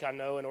this day. I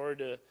know in order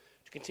to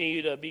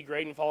continue to be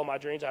great and follow my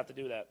dreams, I have to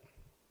do that.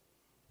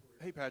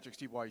 Hey, Patrick,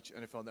 Steve White,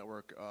 NFL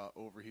Network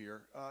over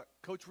here.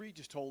 Coach Reid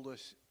just told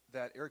us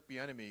that Eric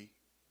Bieniemy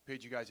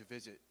paid you guys a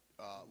visit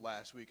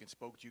last week and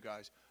spoke to you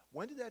guys.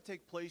 When did that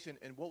take place,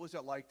 and what was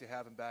that like to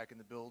have him back in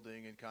the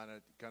building and kind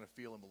of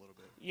feel him a little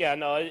bit? Yeah,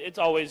 no, it's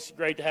always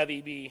great to have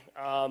EB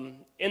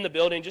in the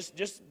building,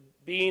 just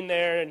being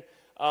there, and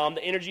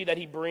the energy that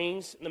he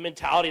brings, the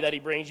mentality that he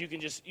brings, you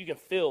can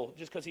feel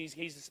just because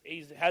he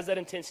has that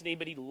intensity,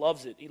 but he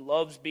loves it. He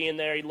loves being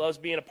there. He loves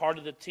being a part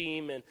of the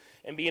team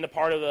and being a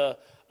part of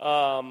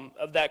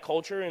of that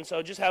culture. And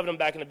so just having him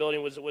back in the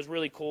building was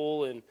really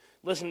cool, and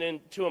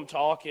listening to him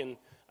talk and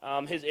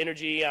his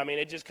energy. I mean,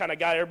 it just kind of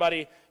got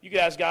everybody. You could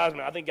ask guys,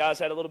 man. I think guys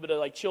had a little bit of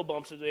like chill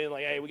bumps at the end,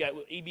 like, hey, we got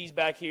EB's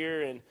back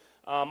here, and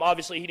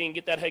obviously he didn't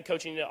get that head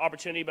coaching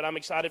opportunity, but I'm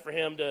excited for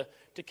him to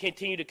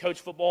continue to coach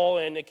football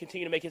and to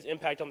continue to make his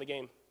impact on the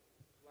game.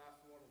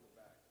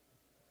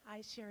 Hi,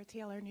 Shara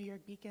Taylor, New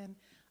York Beacon.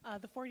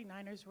 The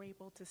 49ers were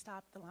able to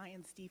stop the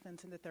Lions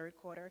defense in the third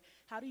quarter.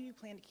 How do you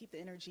plan to keep the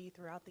energy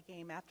throughout the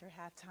game after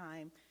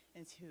halftime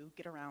and to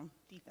get around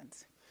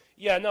defense?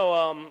 Yeah,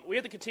 no, we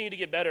have to continue to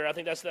get better. I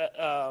think that's at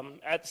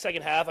the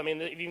second half. I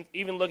mean,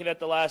 even looking at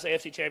the last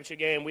AFC Championship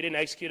game, we didn't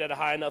execute at a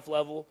high enough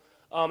level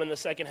in the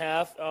second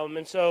half.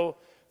 And so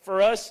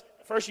for us,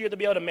 first you have to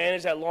be able to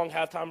manage that long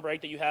halftime break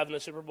that you have in the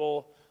Super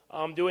Bowl,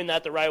 doing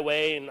that the right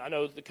way. And I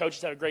know the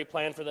coaches have a great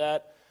plan for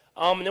that.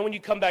 And then when you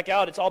come back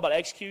out, it's all about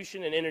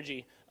execution and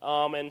energy.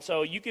 And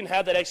so you can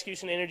have that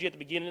execution energy at the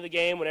beginning of the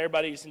game when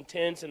everybody's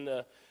intense and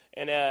the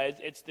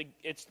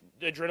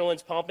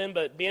adrenaline's pumping.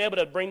 But being able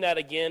to bring that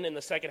again in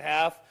the second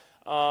half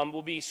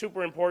will be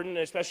super important,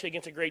 especially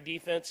against a great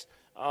defense.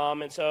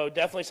 And so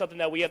definitely something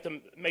that we have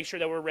to make sure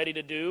that we're ready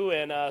to do,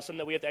 and something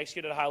that we have to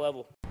execute at a high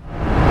level.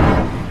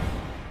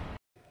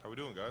 How we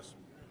doing, guys?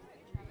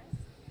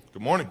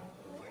 Good morning.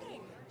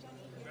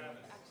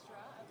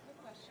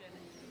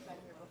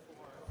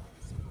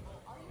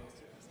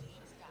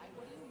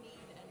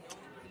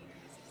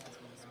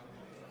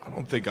 I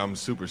don't think I'm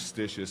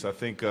superstitious. I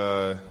think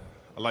I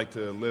like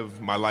to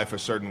live my life a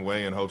certain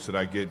way in hopes that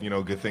I get,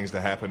 good things to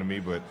happen to me.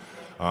 But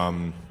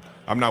I'm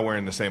not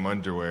wearing the same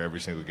underwear every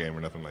single game or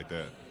nothing like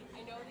that. I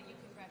know that you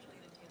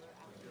congratulated Taylor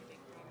after the big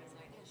Christmas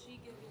night. Has she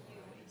given you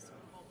a Super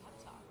Bowl pep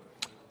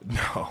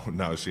talk?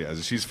 No, she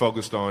hasn't. She's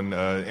focused on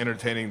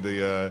entertaining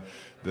the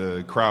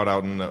crowd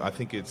out in, I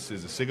think is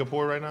it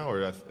Singapore right now?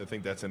 Or I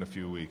think that's in a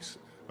few weeks.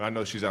 But I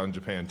know she's out in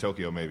Japan,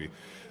 Tokyo maybe.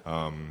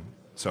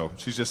 So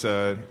she's just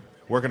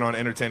working on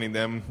entertaining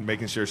them,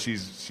 making sure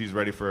she's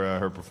ready for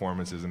her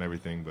performances and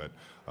everything. But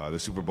the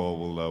Super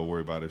Bowl, we'll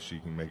worry about if she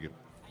can make it.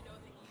 I know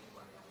that you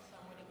are focused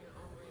on winning your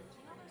ovary. Do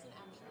you know there's an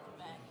actual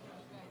bet if you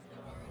guys get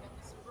married at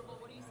the Super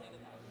Bowl? What do you say to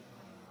that?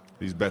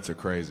 These bets are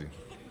crazy.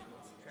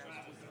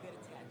 Travis, would you get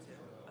a tattoo?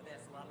 I've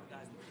asked a lot of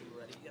guys in the team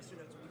already. Yes or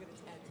no? Would you get a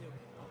tattoo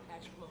on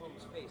Patrick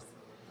Mahomes' face?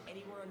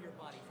 Anywhere on your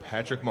body?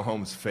 Patrick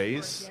Mahomes'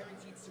 face?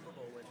 Guaranteed Super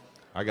Bowl win.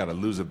 I got to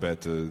lose a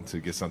bet to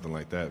get something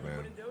like that,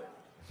 man.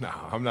 No,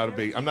 I'm not a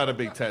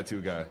big tattoo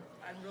guy.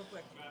 And real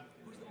quick,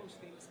 who's the most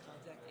famous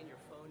contact in your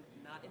phone,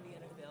 not in the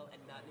NFL and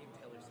not named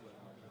Taylor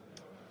Swift?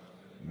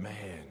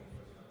 Man,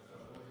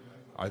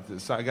 I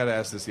got to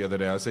ask this the other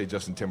day. I'd say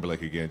Justin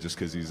Timberlake again, just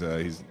because he's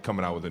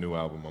coming out with a new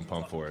album. I'm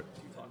pumped for it.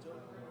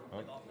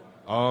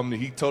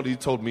 He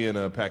told me in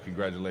a pack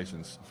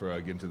congratulations for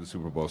getting to the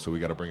Super Bowl, so we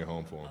got to bring it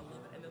home for him.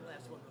 And then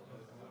last one,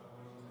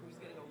 who's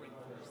getting a ring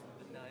first,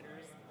 the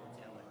Niners or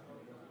Taylor?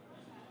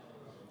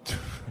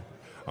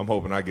 I'm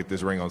hoping I get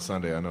this ring on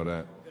Sunday. I know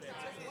that.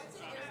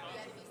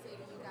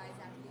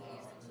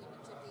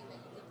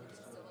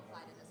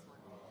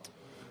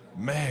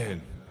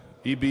 Man,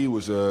 EB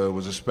was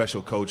a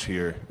special coach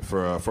here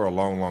for a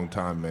long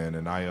time, man.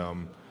 And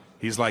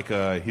he's like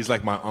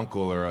my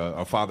uncle or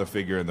a father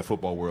figure in the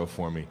football world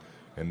for me.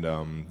 And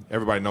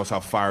everybody knows how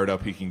fired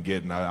up he can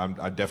get, and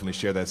I definitely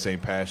share that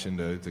same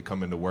passion to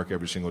come into work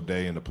every single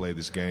day and to play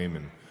this game.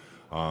 And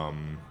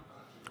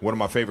one of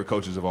my favorite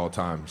coaches of all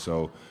time.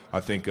 So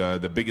I think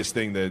the biggest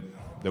thing that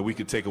we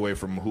could take away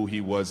from who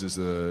he was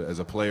as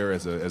a player,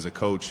 as a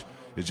coach,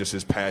 is just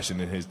his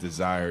passion and his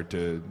desire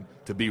to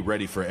be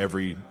ready for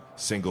every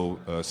single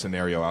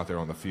scenario out there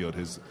on the field.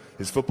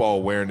 His football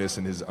awareness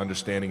and his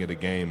understanding of the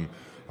game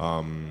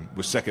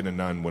was second to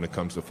none when it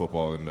comes to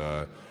football. And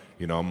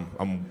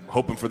I'm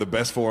hoping for the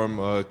best for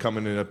him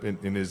coming up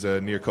in his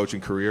near coaching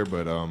career.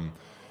 But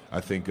I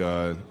think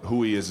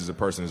who he is as a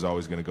person is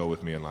always going to go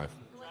with me in life.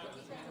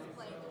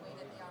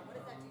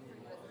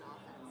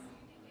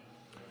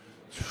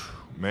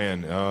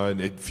 Man,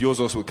 it fuels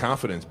us with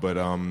confidence, but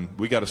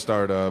we got to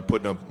start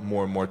putting up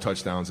more and more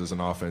touchdowns as an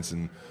offense,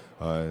 and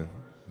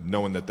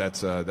knowing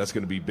that's going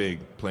to be big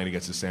playing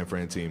against the San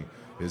Fran team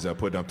is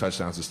putting up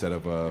touchdowns instead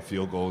of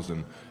field goals,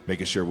 and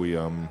making sure we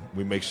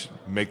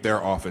make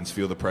their offense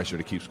feel the pressure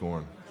to keep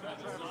scoring.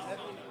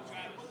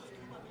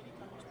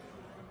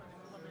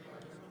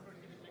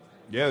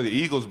 Yeah, the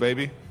Eagles,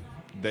 baby.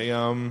 They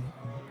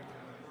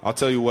I'll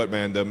tell you what,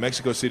 man, the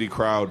Mexico City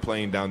crowd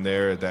playing down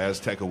there at the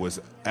Azteca was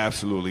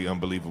absolutely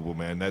unbelievable,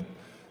 man.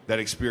 That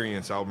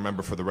experience I'll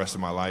remember for the rest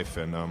of my life,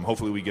 and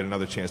hopefully we get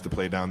another chance to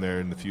play down there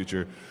in the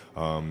future.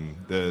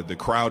 The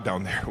crowd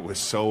down there was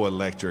so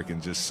electric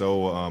and just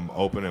so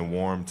open and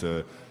warm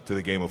to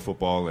the game of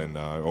football and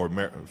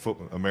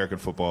American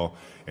football,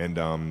 and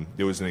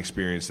it was an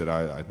experience that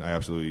I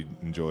absolutely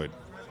enjoyed.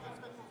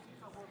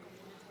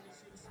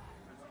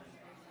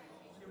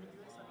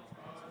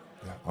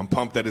 I'm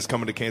pumped that it's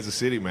coming to Kansas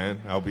City, man.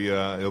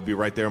 It'll be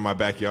right there in my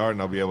backyard,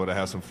 and I'll be able to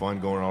have some fun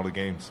going to all the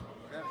games.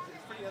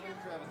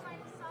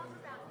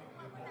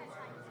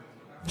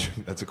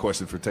 That's a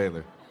question for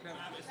Taylor.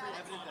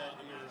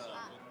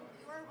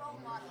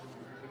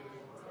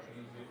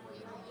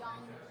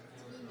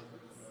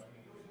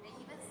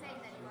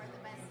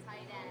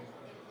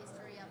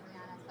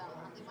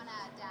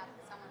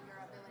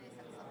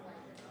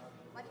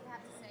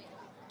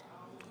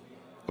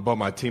 About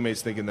my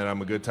teammates thinking that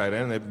I'm a good tight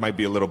end, it might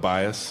be a little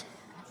biased.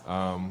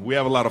 We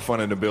have a lot of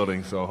fun in the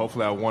building, so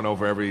hopefully I won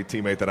over every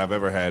teammate that I've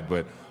ever had.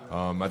 But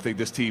I think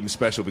this team's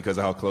special because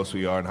of how close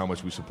we are and how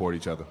much we support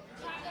each other.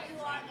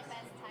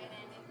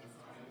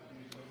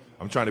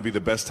 I'm trying to be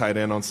the best tight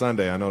end on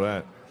Sunday. I know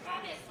that.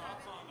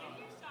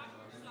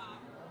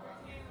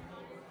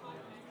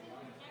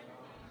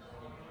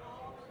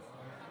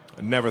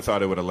 I never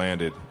thought it would have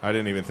landed. I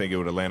didn't even think it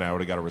would have landed. I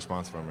would have got a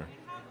response from her.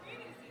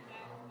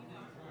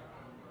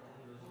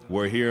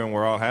 We're here and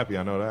we're all happy.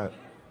 I know that.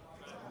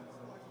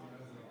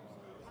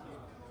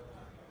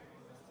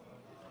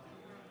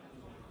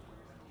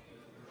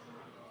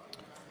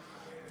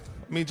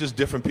 I mean, just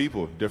different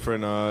people,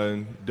 different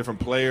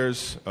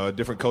players,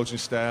 different coaching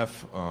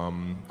staff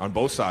on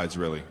both sides,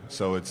 really.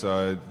 So it's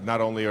not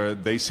only are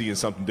they seeing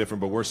something different,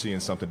 but we're seeing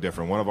something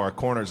different. One of our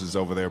corners is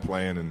over there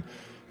playing, and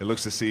it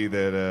looks to seem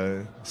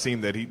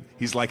that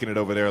he's liking it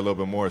over there a little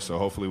bit more. So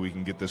hopefully we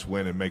can get this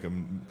win and make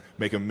him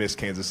miss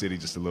Kansas City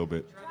just a little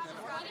bit. What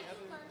have you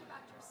learned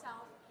about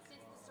yourself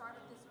since the start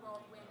of this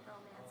whirlwind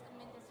romance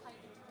and this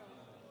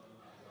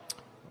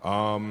heightened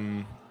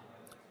fame?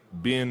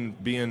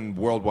 Being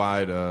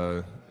worldwide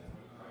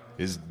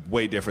is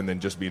way different than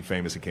just being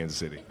famous in Kansas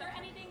City. Is there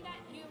anything that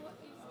you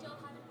still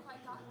haven't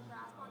quite gotten a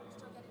grasp on, you're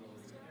still getting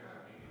used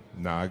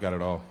to? Nah, I got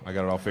it all. I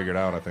got it all figured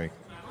out, I think.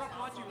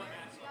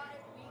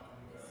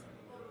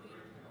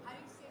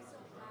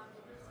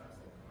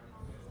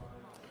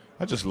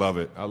 I just love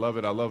it. I love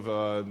it. I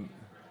love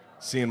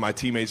seeing my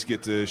teammates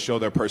get to show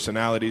their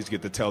personalities,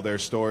 get to tell their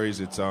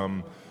stories. It's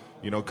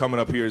coming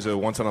up here is a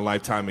once in a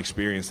lifetime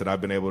experience that I've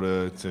been able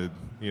to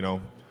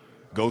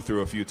go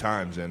through a few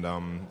times, and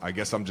I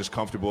guess I'm just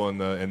comfortable in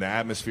the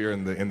atmosphere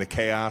and in the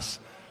chaos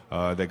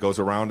that goes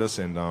around us,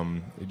 and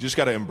you just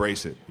got to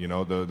embrace it.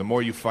 The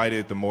more you fight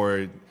it, the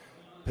more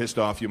pissed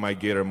off you might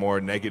get, or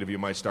more negative you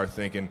might start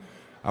thinking.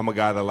 I'm a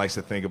guy that likes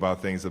to think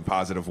about things in a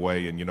positive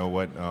way, and you know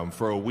what?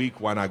 For a week,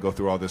 why not go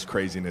through all this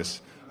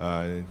craziness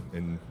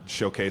and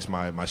showcase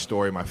my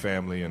story, my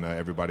family, and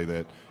everybody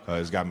that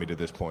has gotten me to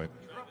this point?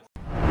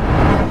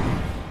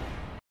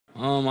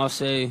 I'll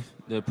say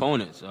the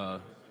opponents.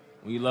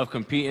 When you love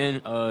competing,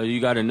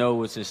 you got to know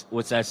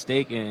what's at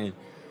stake, and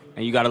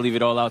you got to leave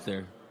it all out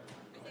there.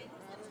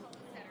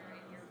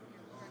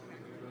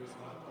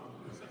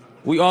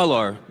 We all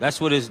are.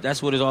 That's what it's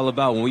all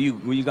about. When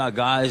you got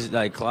guys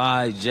like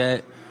Clyde,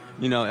 Jet,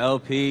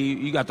 LP,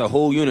 you got the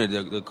whole unit,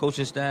 the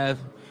coaching staff,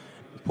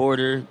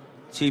 Porter,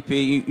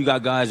 TP. You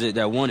got guys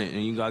that want it,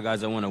 and you got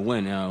guys that want to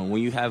win.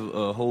 When you have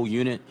a whole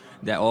unit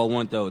that all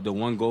want the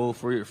one goal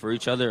for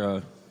each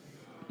other,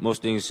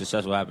 most things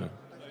successful happen.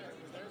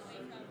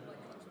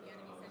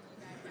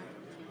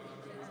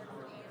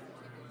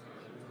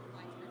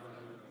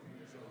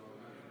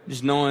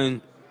 Just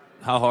knowing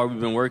how hard we've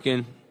been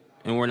working,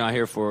 and we're not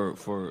here for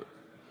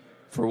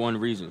one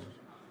reason.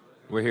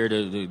 We're here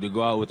to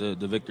go out with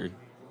the victory.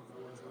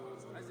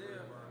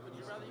 Isiah, would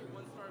you rather eat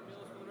one-star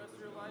meals for the rest of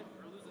your life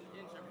or lose an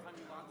inch every time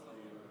you box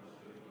something?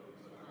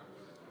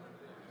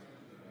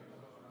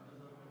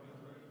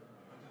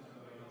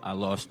 I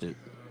lost it.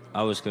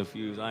 I was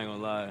confused. I ain't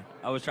gonna lie.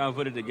 I was trying to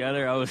put it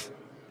together. I was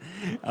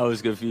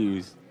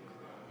confused. So,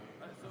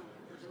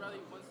 would you rather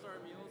eat one-star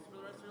meals for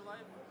the rest of your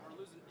life or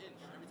lose an inch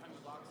every time you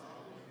box something?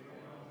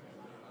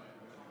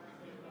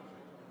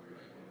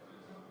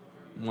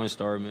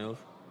 1-star meals.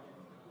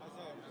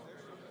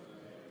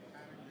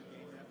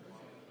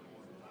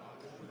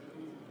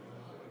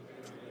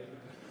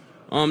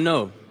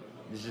 No.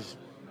 It's just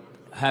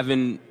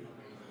having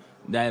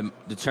that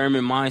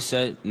determined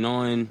mindset,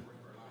 knowing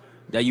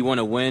that you want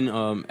to win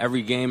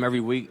every game,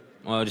 every week,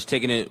 just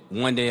taking it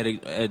one day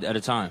at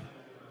a time.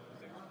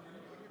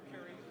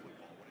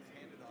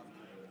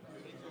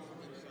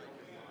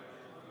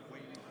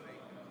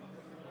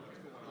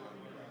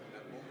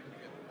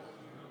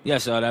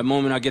 Yes, that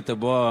moment I get the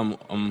ball,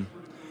 I'm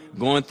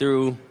going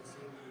through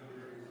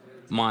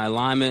my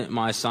alignment,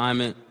 my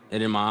assignment,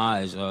 and in my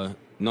eyes,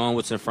 knowing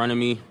what's in front of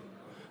me,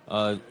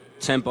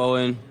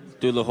 tempoing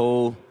through the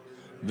hole,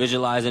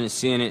 visualizing it,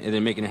 seeing it, and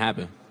then making it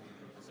happen.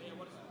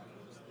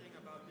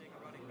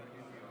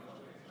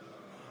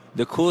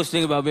 The coolest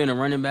thing about being a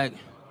running back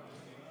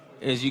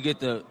is you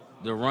get the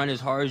run as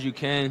hard as you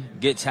can,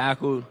 get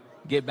tackled,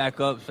 get back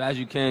up as fast as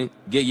you can,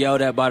 get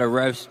yelled at by the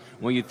refs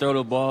when you throw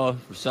the ball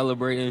for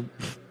celebrating.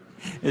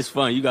 It's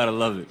fun. You got to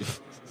love it.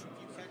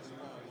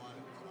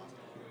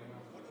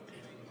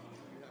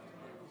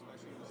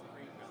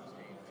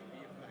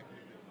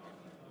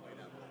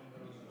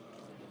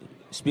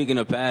 Speaking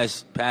of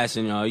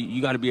passing,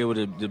 you got to be able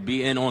to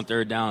be in on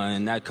third down,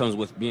 and that comes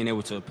with being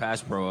able to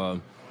pass pro.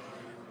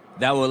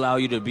 That will allow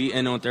you to be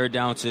in on third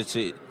down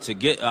to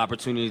get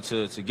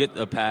opportunity to get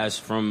a pass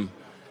from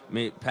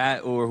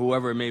Pat or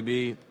whoever it may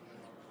be,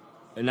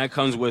 and that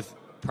comes with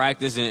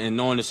practice and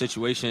knowing the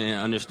situation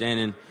and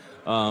understanding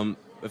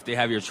if they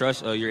have your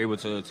trust, you're able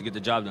to get the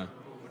job done.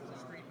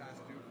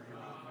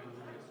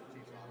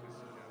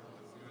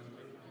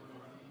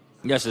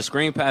 Yes, the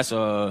screen pass,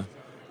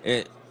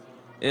 it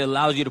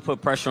allows you to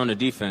put pressure on the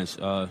defense.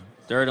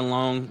 Third and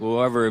long,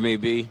 whoever it may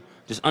be,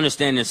 just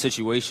understanding the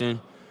situation,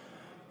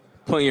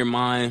 putting your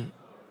mind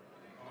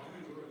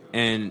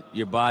and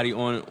your body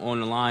on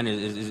the line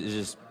is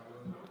just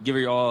give it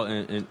your all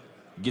and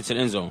get to the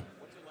end zone.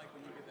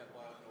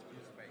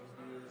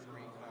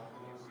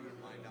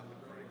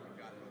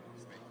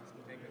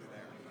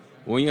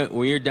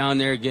 When you're down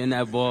there getting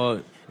that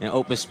ball in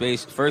open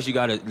space, first you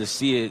got to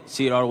see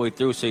it all the way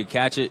through so you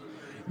catch it.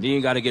 Then you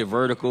got to get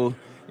vertical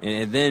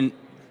and then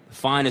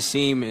find a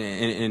seam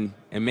and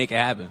make it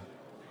happen.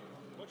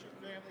 What's your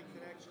family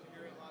connection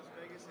here in Las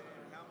Vegas, and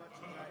how much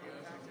has that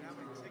impacted how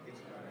many tickets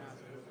you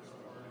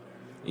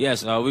got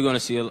Yes, we're going to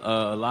see a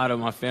lot of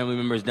my family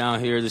members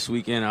down here this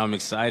weekend. I'm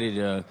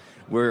excited.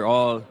 We're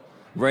all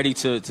ready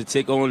to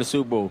take on the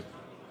Super Bowl.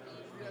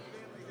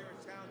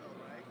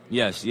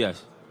 Yes,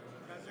 yes.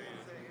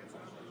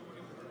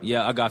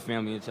 Yeah, I got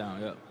family in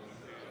town, yep.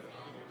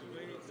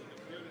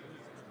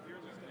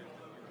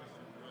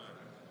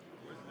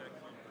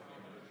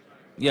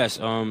 Yes,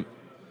 the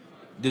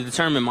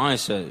determined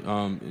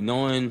mindset,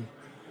 knowing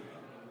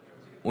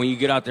when you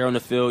get out there on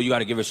the field, you got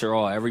to give it your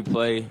all. Every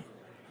play,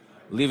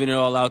 leaving it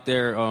all out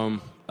there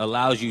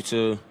allows you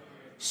to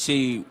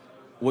see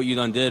what you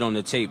done did on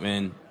the tape.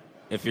 And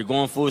if you're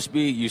going full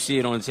speed, you see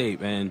it on the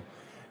tape. And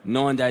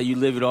knowing that you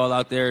live it all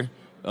out there,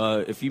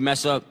 if you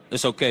mess up,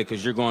 it's okay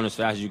because you're going as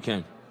fast as you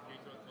can.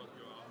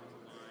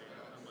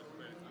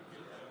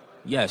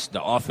 Yes,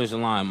 the offensive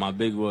line, my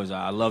big boys,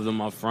 I love them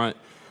up front.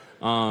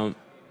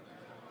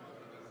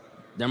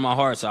 They're my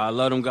heart, so I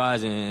love them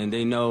guys, and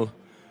they know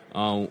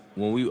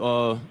when we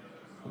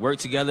work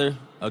together,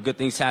 good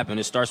things happen.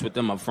 It starts with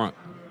them up front.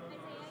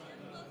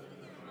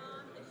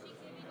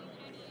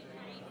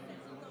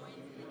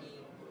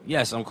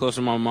 Yes, I'm close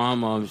to my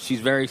mom. She's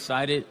very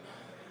excited.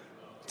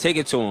 Take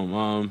it to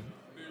them.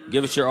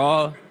 Give it your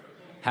all.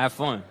 Have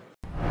fun.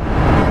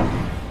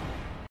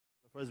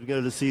 First beginning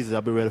of the season,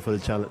 I've been ready for the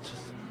challenge.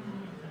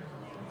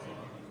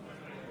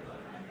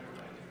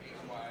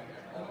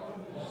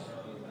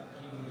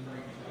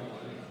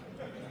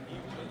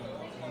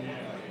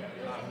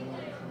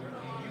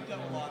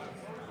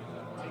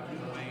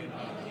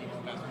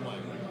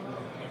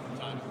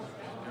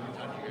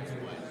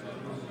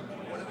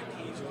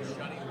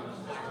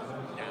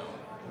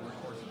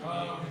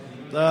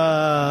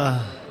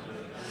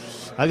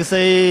 I can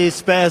say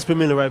Spaz put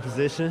me in the right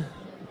position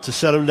to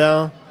shut him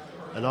down,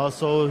 and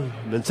also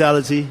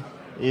mentality.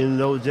 You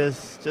know,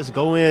 just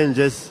go in,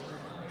 just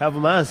have a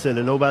mindset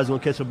that nobody's gonna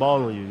catch a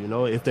ball on you. You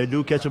know, if they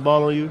do catch a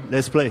ball on you,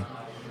 let's play.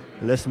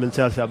 And that's the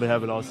mentality I've been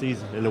having all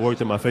season, and it worked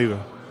in my favor.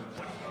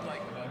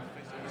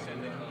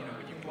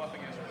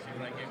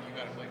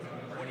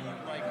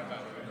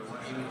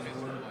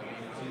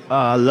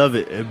 I love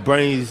it. It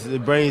brings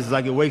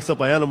like it wakes up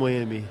an animal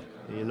in me.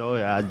 You know,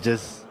 I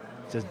just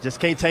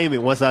can't tame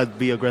it once I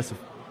be aggressive.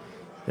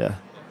 Yeah.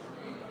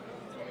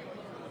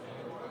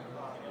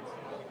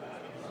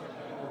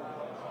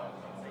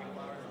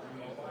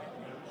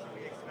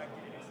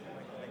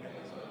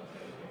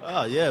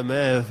 Oh yeah,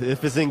 man.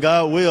 If it's in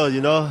God's will,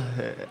 you know,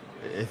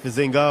 if it's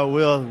in God's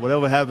will,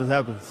 whatever happens,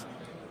 happens.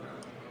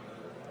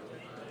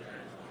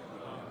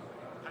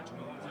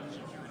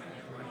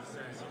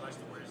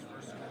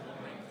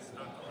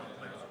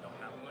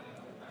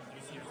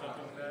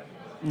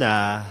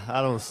 Nah,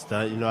 I don't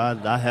stunt. You know,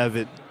 I have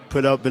it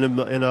put up in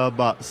a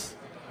box.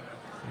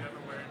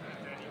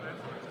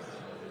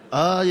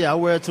 Yeah, I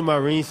wear it to my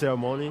ring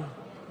ceremony.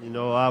 You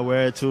know, I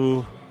wear it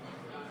to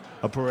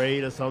a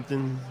parade or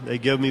something they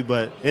give me,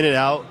 but in and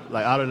out,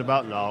 like out and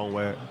about, no, I don't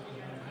wear it.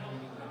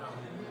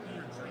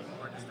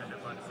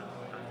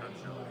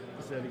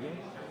 Say it again?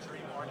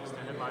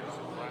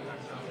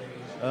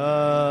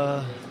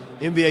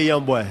 NBA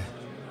Youngboy.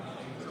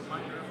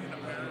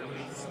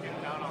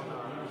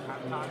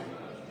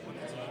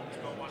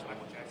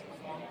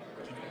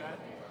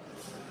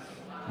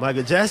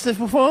 Michael Jackson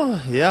perform?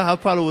 Yeah, I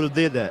probably would have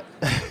did that.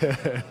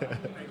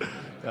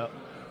 Yep.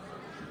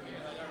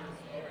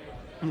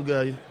 I'm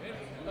good.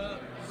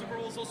 Super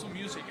Bowl is also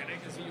music, and I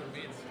can see your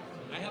beats.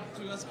 I have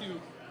to ask you,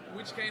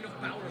 which kind of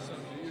power song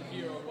do you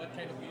hear, or what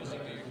kind of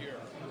music do you hear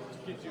to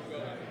get you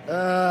going?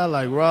 I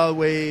like Raw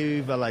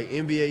Wave. I like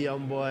NBA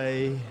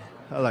Youngboy.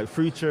 I like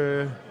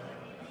Future.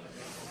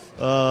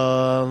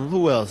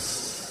 Who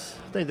else?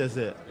 I think that's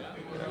it. Yeah.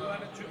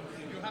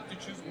 You have to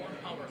choose one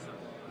power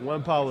song.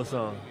 One power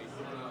song.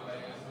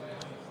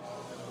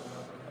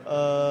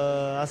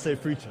 I say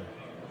Future.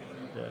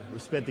 Yeah,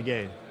 respect the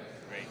game.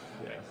 Great.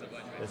 Yeah. Thanks so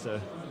much, man. Yes,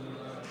 sir.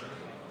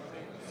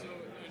 So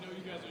I know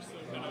you guys are still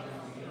kind of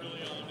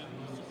early on in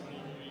the Super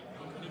Bowl week.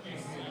 What have you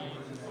seen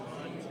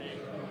on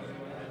tape?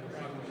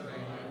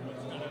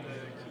 What's kind of the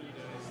key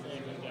to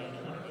slowing them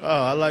down?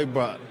 Oh, I like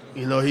Brock.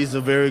 You know, he's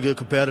a very good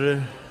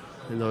competitor.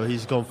 You know,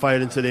 he's going to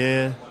fight into the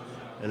end,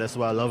 and that's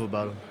what I love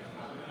about him.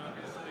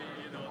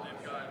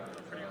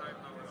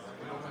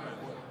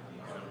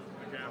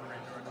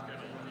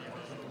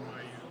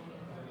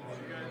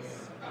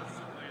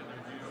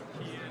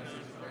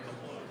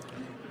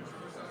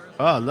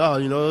 Oh, no,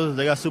 you know,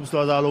 they got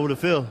superstars all over the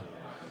field.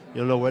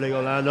 You don't know where they're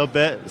going to line up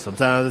at.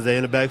 Sometimes they're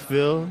in the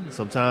backfield.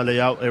 Sometimes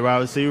they're out a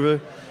wide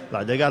receiver.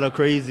 Like, they got a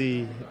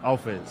crazy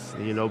offense,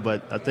 you know,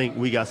 but I think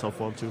we got some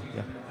for them, too.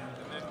 Yeah.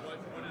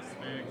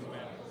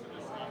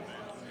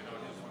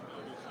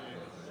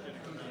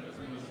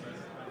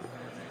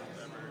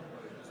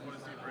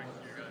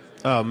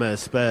 Oh, man,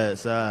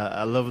 Spaz.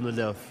 I love him to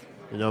death.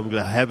 You know, I'm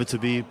happy to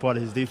be part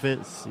of his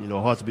defense. You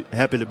know,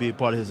 happy to be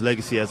part of his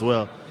legacy as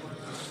well.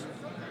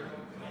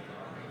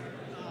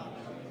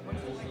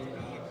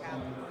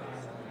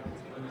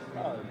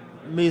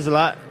 It means a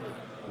lot.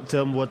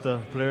 Tell them what the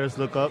players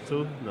look up to.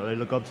 You know, they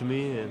look up to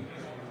me, and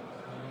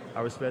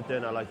I respect that,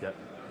 and I like that.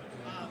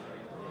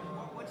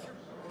 What's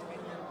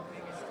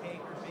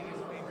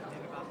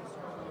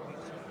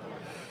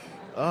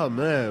Oh,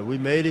 man, we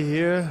made it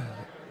here.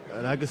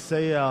 And I could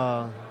say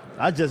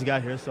I just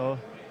got here, so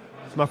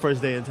it's my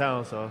first day in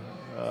town. So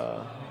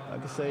I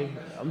could say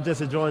I'm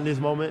just enjoying this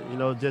moment,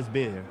 just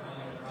being here.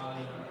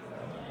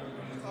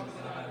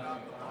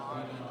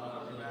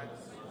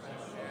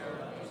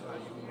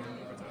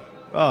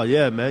 Oh,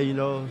 yeah,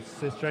 man.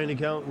 Since training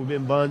camp, we've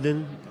been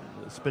bonding,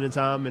 spending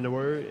time in the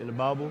Word, in the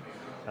Bible.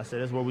 I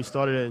said that's where we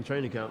started at in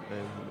training camp,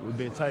 and we've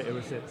been tight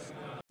ever since.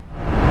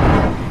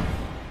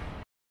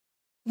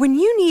 When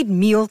you need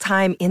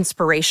mealtime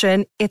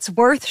inspiration, it's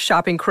worth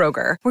shopping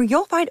Kroger, where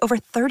you'll find over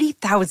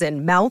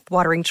 30,000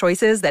 mouth-watering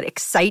choices that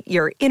excite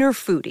your inner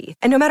foodie.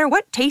 And no matter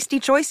what tasty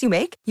choice you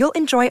make, you'll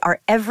enjoy our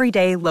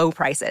everyday low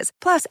prices,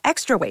 plus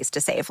extra ways to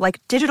save,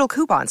 like digital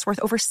coupons worth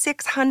over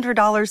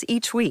 $600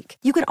 each week.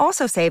 You can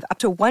also save up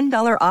to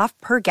 $1 off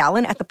per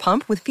gallon at the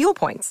pump with fuel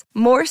points.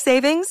 More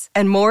savings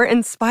and more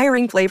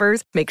inspiring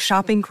flavors make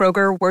shopping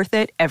Kroger worth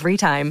it every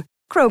time.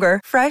 Kroger,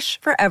 fresh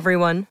for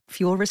everyone.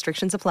 Fuel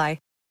restrictions apply.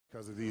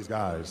 Because of these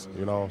guys,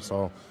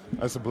 so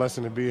it's a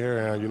blessing to be here,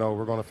 and,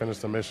 we're going to finish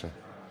the mission.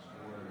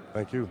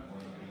 Thank you.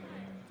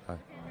 Hi.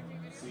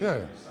 Yeah.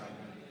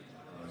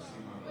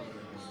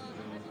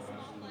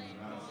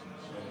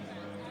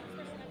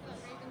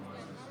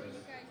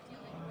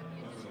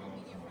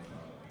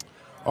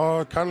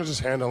 Kind of just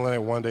handling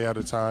it one day at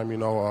a time,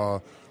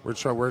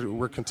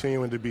 we're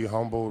continuing to be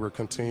humble, we're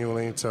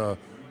continuing to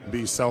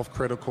be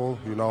self-critical,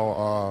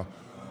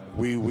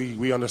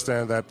 We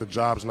understand that the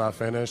job's not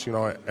finished.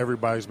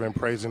 Everybody's been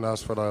praising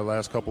us for the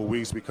last couple of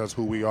weeks because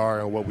who we are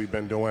and what we've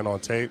been doing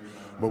on tape.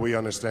 But we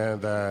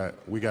understand that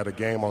we got a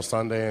game on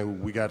Sunday and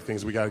we got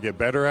things we got to get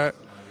better at.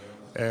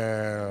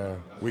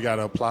 And we got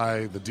to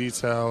apply the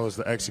details,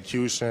 the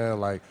execution,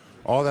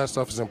 all that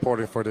stuff is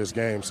important for this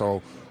game.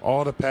 So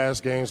all the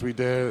past games we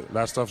did,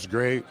 that stuff's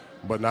great.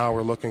 But now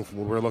we're looking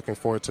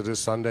forward to this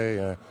Sunday,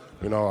 and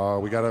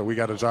we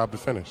got a job to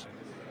finish.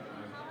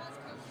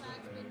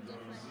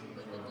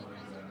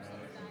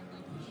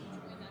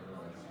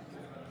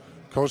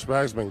 Coach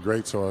Bag's been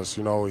great to us.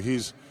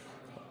 He's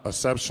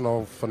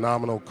exceptional,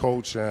 phenomenal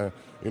coach, and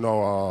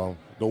the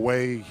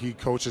way he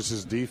coaches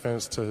his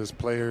defense to his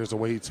players, the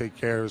way he takes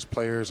care of his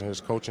players and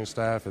his coaching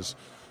staff is,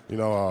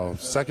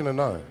 second to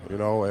none.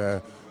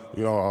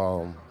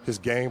 And his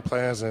game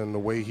plans and the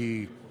way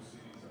he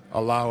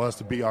allow us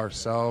to be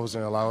ourselves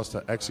and allow us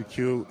to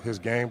execute his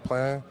game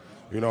plan,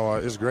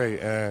 is great.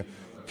 And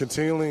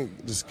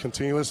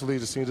continuously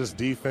to see this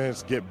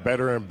defense get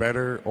better and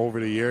better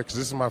over the year, because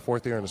this is my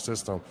fourth year in the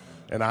system.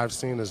 And I've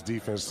seen this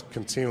defense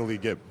continually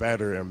get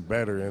better and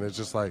better. And it's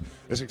just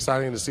it's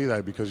exciting to see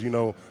that because,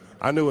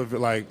 I knew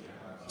if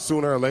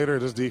sooner or later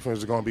this defense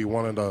is going to be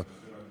one of the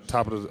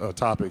top of the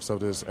topics of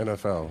this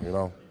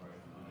NFL,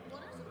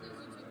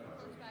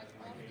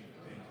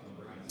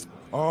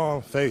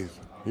 Faith.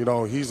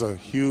 He's a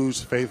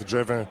huge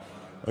faith-driven,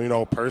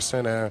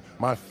 person. And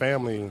my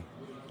family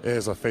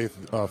is a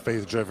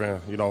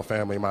faith-driven,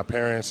 family. My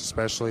parents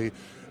especially.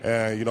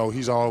 And,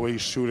 he's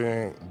always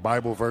shooting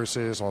Bible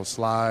verses on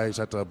slides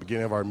at the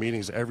beginning of our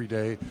meetings every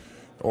day.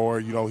 Or,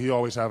 he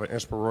always have an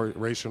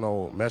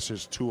inspirational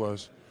message to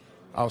us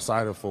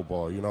outside of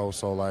football,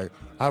 So, I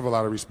have a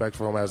lot of respect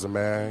for him as a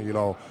man.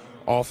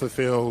 Off the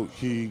field,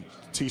 he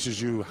teaches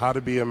you how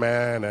to be a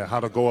man and how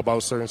to go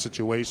about certain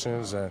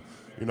situations. And,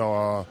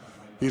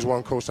 he's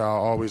one coach I'll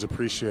always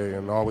appreciate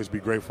and always be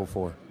grateful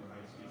for.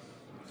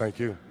 Thank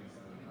you.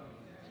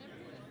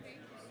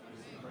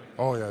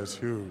 Oh, yeah, it's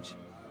huge.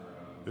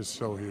 It's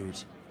so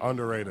huge.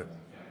 Underrated.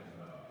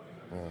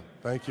 Yeah.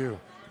 Thank you.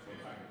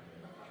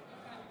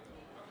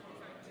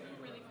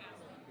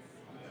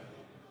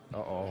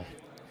 Uh-oh.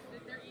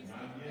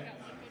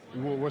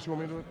 What you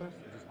want me to do with this?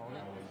 Just hold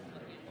it?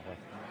 Okay.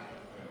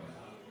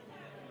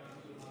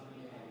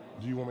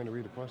 Do you want me to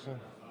read the question?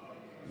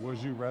 Would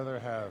you rather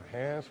have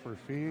hands for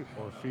feet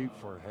or feet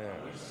for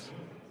hands?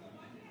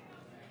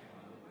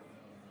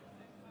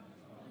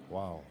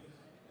 Wow.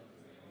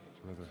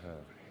 Would you rather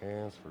have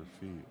hands for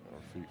feet or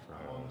feet for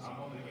hands?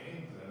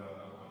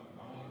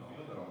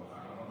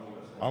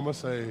 I'm going to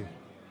say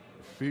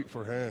feet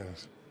for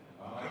hands.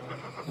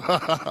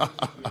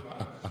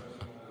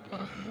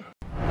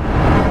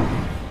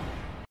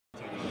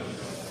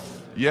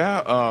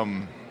 Yeah,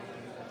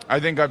 I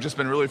think I've just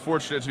been really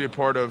fortunate to be a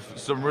part of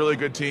some really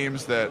good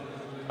teams that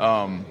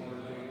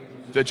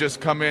just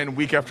come in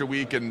week after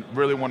week and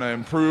really want to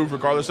improve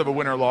regardless of a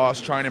win or loss,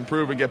 try and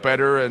improve and get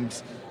better.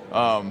 And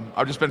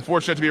I've just been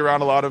fortunate to be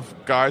around a lot of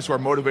guys who are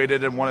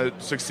motivated and want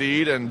to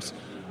succeed, and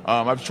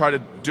I've tried to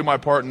do my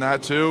part in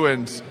that too.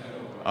 And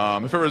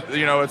if it was,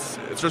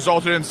 it's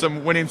resulted in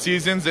some winning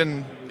seasons,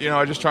 and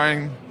I just try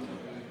and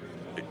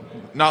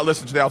not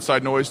listen to the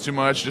outside noise too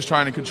much, just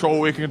trying to control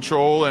what we can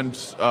control and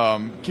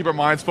keep our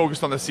minds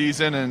focused on the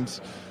season.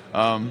 And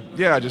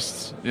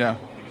yeah.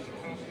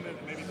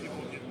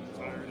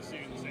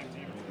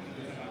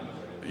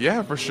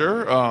 Yeah, for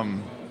sure.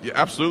 Yeah,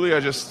 absolutely.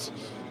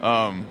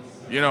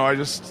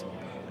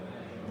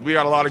 We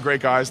got a lot of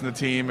great guys in the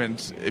team,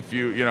 and if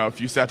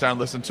you sat down and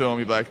listened to them,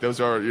 you'd be like,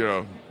 those are,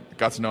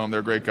 got to know them,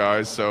 they're great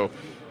guys. So,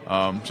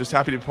 just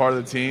happy to be part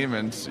of the team,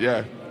 and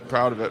yeah,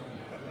 proud of it.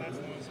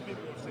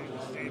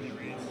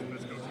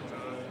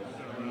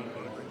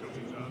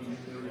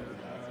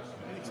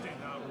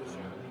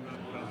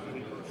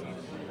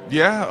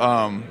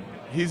 Yeah,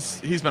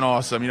 he's been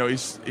awesome.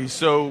 He's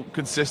so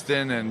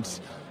consistent, and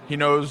he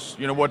knows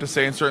what to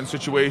say in certain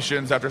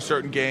situations after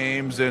certain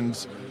games, and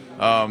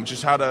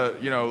just how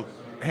to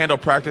handle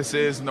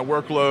practices and the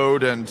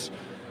workload, and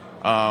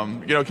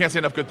can't say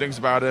enough good things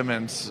about him,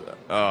 and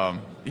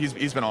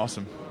he's been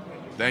awesome.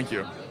 Thank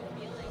you.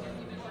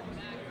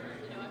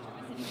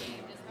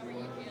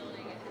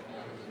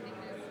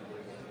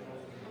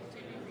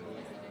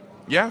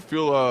 Yeah,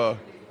 feel all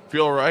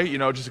right.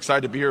 Just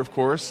excited to be here, of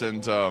course,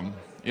 and kind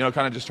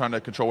of just trying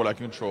to control what I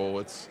can control.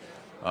 It's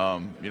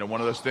one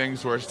of those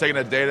things where it's taking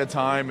a day at a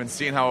time and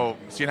seeing how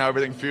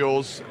everything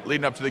feels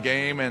leading up to the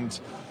game, and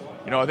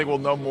I think we'll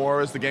know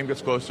more as the game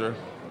gets closer.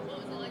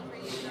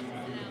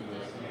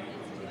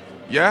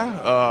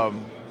 Yeah,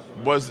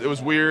 it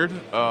was weird,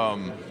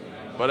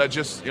 but I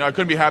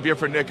couldn't be happier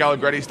for Nick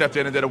Allegretti. Stepped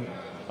in and did an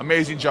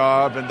amazing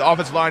job, and the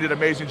offensive line did an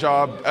amazing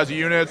job as a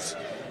unit.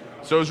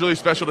 So it was really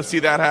special to see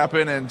that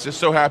happen, and just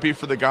so happy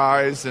for the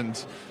guys,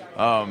 and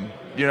I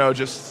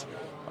was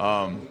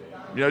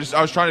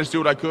trying to just do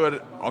what I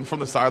could from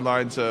the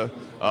sideline to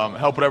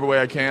help whatever way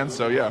I can.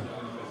 So yeah.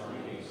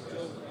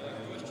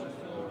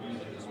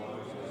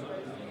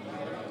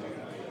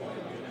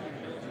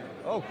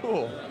 Oh,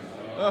 cool.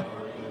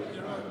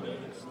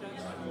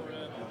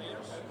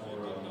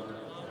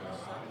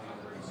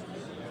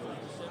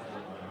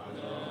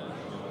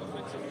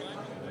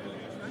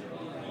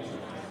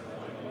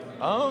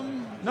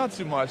 Not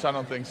too much. I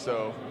don't think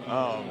so.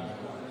 I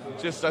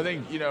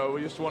think we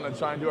just want to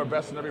try and do our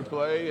best in every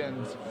play,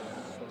 and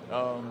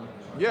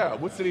yeah.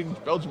 What city in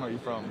Belgium are you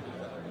from?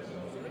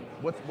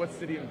 What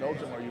city in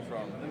Belgium are you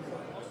from?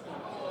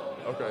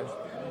 Okay.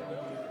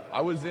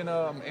 I was in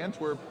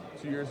Antwerp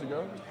 2 years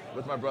ago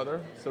with my brother,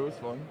 so it was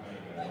fun.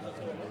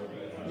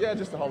 Yeah,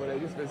 just a holiday,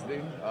 just visiting.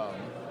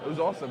 It was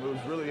awesome. It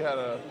was really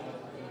it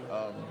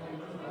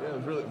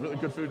was really, really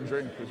good food and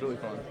drink. It was really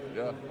fun.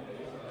 Yeah.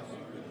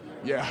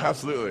 Yeah,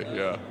 absolutely.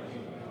 Yeah.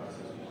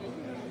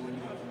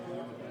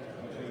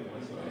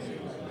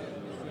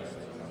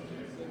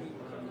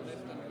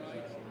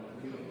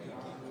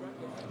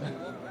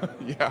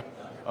 Yeah.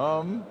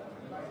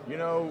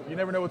 You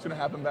never know what's going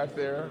to happen back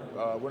there.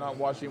 We're not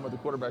watching what the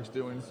quarterback's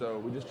doing, so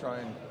we just try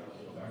and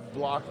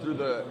block through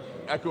the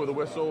echo of the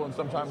whistle, and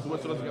sometimes the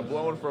whistle doesn't get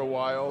blown for a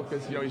while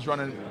because, he's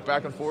running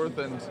back and forth,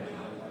 and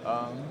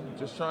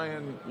just try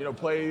and,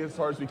 play as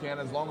hard as we can,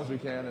 as long as we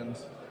can, and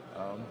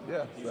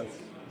yeah, that's...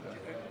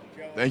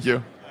 Thank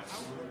you.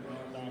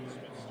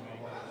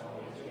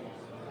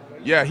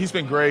 Yeah, he's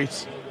been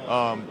great.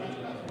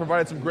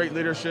 Provided some great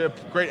leadership,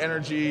 great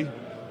energy.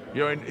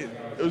 And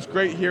it was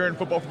great hearing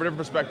football from a different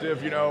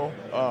perspective.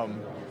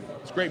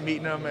 It's great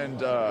meeting him,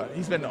 and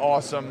he's been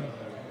awesome.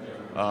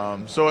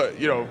 So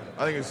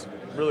I think it's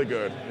really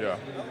good. Yeah.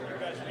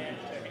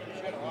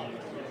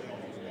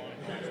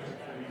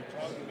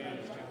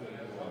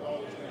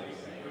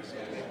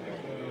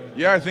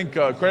 Yeah, I think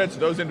credit to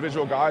those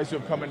individual guys who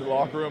have come into the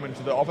locker room and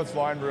to the offensive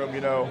line room,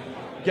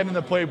 getting in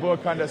the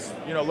playbook, kind of,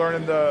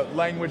 learning the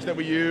language that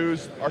we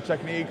use, our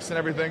techniques and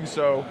everything.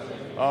 So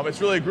it's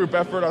really a group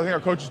effort. I think our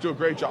coaches do a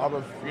great job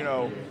of,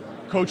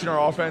 coaching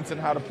our offense and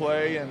how to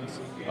play. And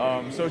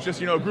so it's just,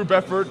 a group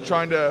effort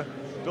trying to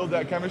build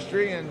that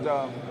chemistry. And,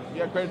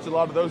 credit to a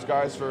lot of those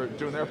guys for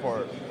doing their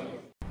part.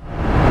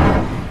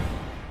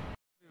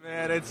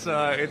 Man, it's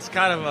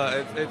kind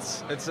of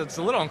it's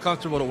a little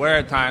uncomfortable to wear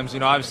at times.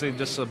 Obviously,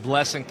 just a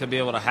blessing to be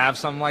able to have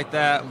something like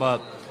that.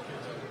 But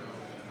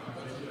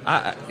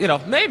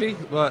maybe,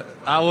 but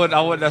I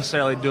wouldn't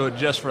necessarily do it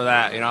just for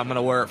that. I'm going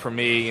to wear it for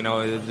me.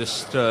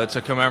 Just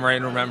to commemorate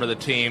and remember the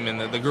team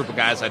and the group of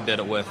guys I did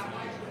it with.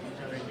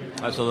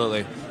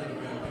 Absolutely.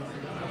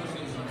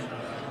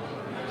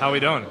 How we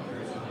doing?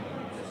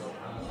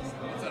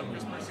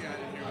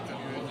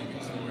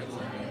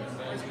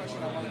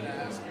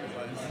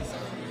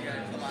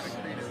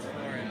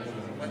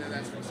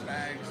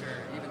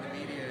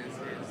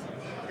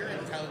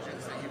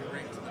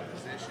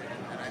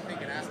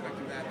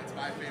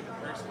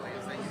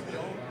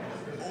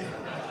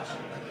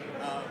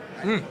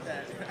 I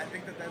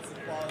think that's the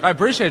quality. I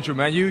appreciate you,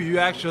 man. You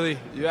actually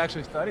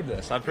studied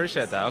this. I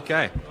appreciate that.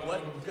 Okay.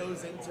 What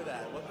goes into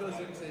that? What goes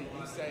into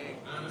you saying,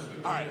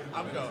 "All right,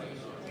 I'm going"?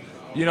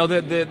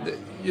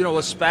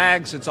 With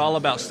Spags, it's all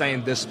about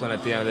staying disciplined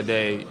at the end of the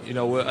day.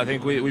 I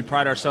think we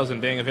pride ourselves in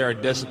being a very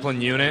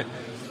disciplined unit,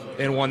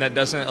 and one that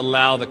doesn't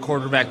allow the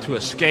quarterback to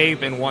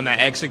escape, and one that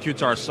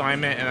executes our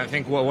assignment. And I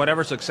think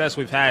whatever success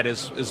we've had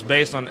is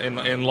based on,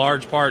 in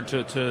large part,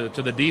 to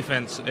the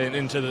defense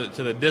and to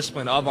the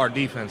discipline of our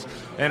defense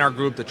and our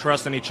group, the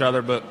trust in each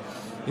other. But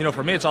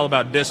for me, it's all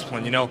about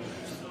discipline.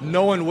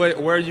 Knowing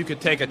where you could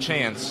take a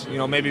chance.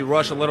 Maybe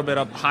rush a little bit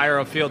up higher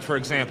upfield, for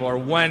example, or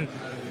when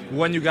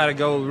you got to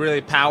go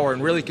really power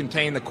and really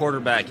contain the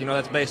quarterback.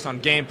 That's based on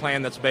game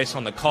plan. That's based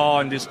on the call,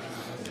 and just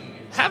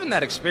having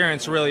that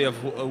experience really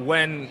of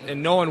when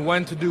and knowing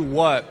when to do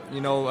what,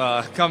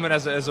 coming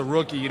as a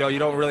rookie, you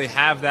don't really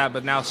have that.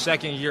 But now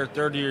second year,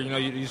 third year,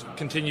 you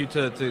continue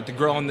to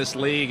grow in this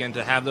league and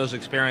to have those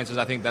experiences.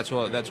 I think that's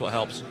what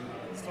helps.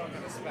 Let's talk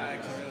on the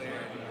Spags earlier.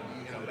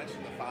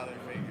 Mentioned the father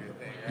figure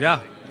thing. Right?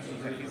 Yeah.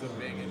 Like he's a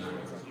big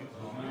influence on you.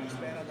 Can you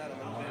expand on that a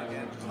little bit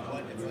again? Just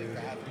what it's like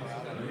to have him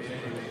around on a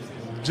day-to-day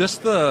basis.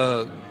 Just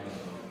the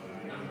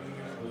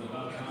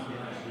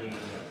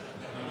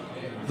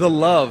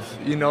love,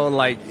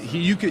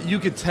 you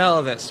could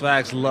tell that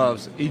Spags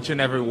loves each and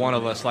every one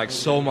of us like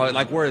so much,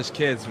 like we're his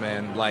kids,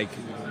 man.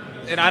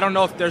 And I don't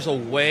know if there's a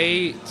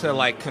way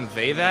to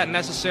convey that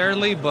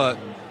necessarily, but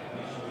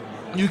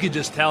you could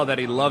just tell that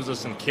he loves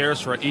us and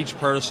cares for each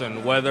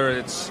person, whether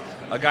it's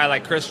a guy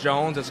like Chris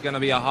Jones that's going to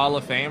be a Hall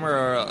of Famer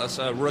or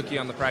a rookie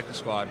on the practice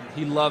squad.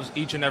 He loves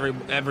each and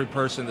every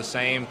person the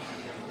same.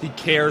 He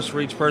cares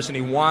for each person.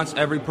 He wants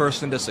every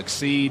person to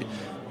succeed.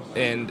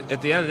 And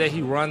at the end of the day,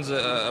 he runs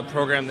a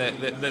program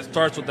that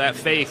starts with that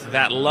faith,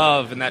 that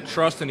love, and that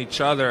trust in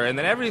each other. And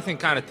then everything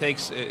kind of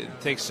takes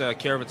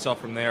care of itself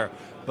from there.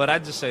 But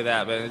I'd just say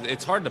that, man.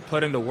 It's hard to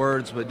put into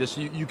words, but just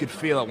you could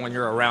feel it when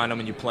you're around him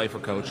and you play for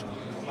Coach.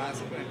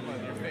 Last quick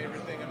one. Your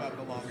favorite thing about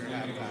the longer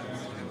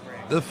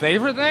halftimes? The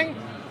favorite thing?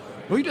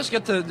 Well, you just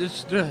get to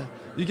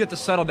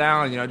settle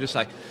down, just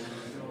like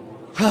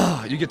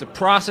you get to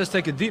process,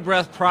 take a deep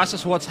breath,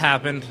 process what's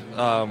happened.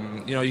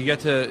 You get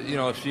to,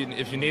 if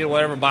you need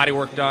whatever body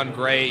work done,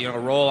 great.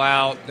 Roll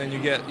out. Then you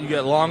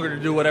get longer to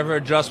do whatever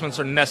adjustments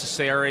are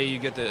necessary. You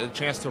get the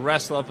chance to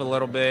rest up a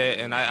little bit,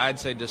 and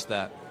I'd say just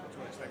that.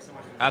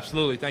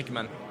 Absolutely, thank you,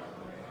 man.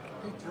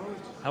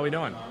 How we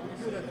doing?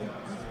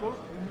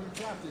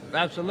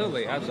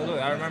 Absolutely.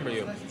 I remember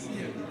you.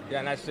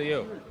 Yeah, nice to see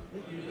you.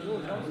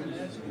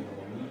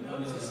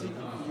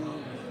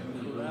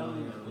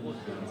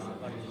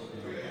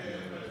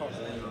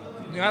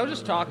 I was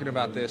just talking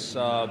about this,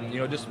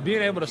 just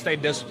being able to stay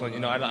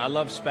disciplined. I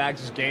love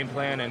Spags' game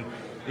plan and,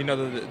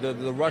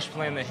 the rush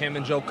plan that him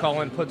and Joe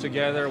Cullen put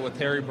together with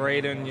Terry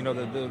Braden,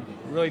 the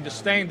really just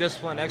staying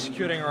disciplined,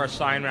 executing our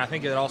assignment. I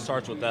think it all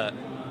starts with that.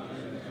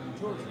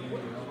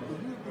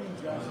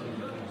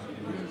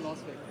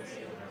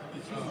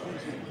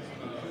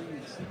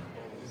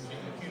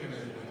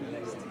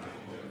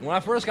 When I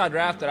first got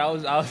drafted, I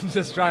was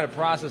just trying to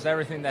process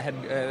everything that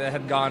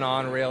had gone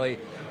on, really.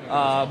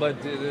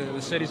 But the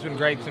city's been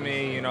great to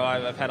me.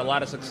 I've had a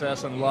lot of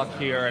success and luck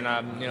here, and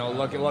I'm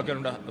looking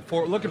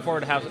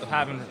forward to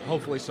having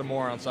hopefully some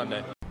more on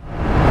Sunday.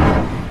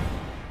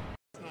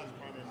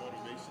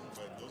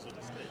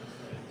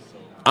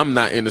 I'm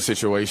not in the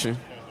situation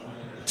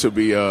to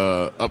be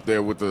up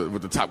there with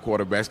the top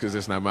quarterbacks because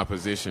it's not my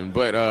position.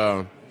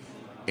 But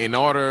in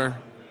order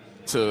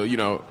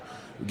to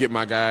get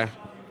my guy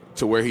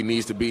to where he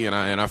needs to be, and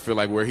I feel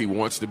like where he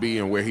wants to be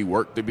and where he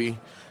worked to be.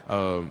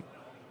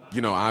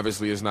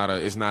 Obviously it's not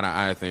an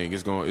I thing.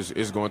 It's going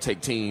to take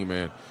team,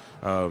 and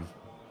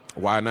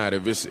why not?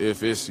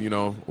 If it's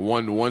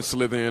one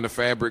slither in the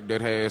fabric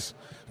that has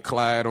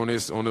Clyde on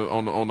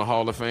the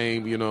Hall of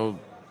Fame,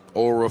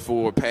 aura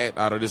for Pat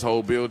out of this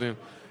whole building,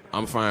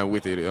 I'm fine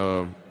with it.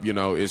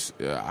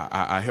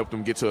 I helped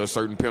him get to a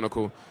certain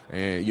pinnacle,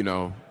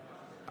 and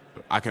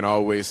I can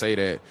always say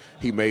that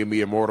he made me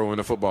immortal in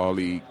the football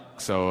league.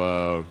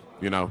 So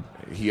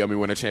he helped me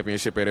win a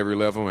championship at every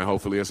level, and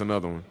hopefully it's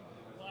another one.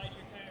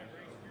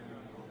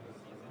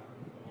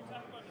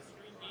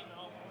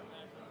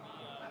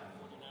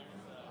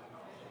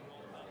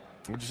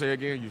 What'd you say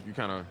again? You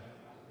kind of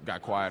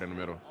got quiet in the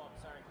middle. Oh,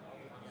 sorry.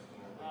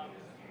 I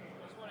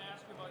just want to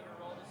ask you about your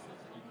role this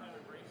season. You kind of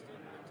embraced it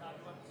and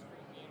talked about the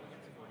screen game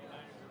against the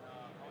 49ers and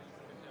how you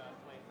could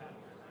play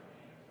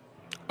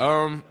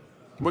that.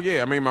 Well,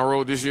 yeah, my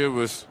role this year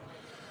was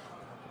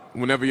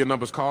whenever your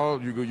number's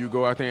called, you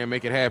go out there and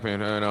make it happen.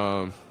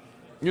 And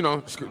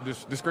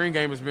the screen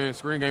game has been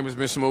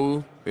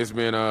smooth. It's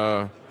been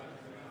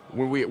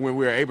when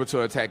we're able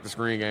to attack the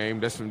screen game,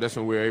 that's when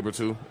we're able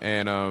to.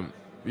 And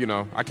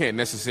I can't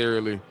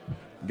necessarily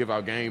give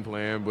out game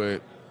plan,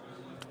 but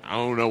I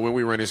don't know when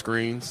we run the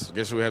screens.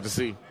 Guess we'll have to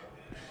see.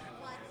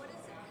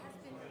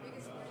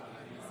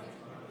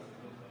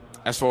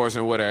 As far as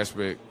in what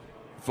aspect?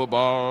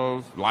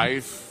 Football,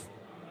 life.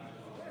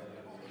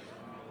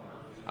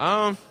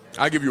 I'll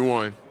give you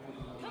one.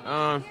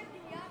 No,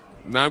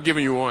 I'm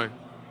giving you one.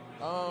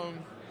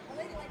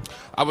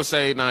 I would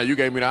say, you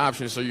gave me the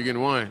option, so you're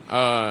getting one.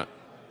 I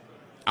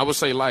would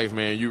say life,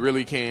 man. You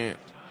really can't.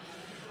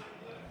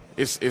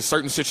 It's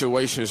certain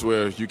situations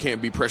where you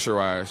can't be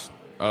pressurized.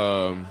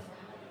 You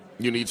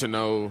need to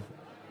know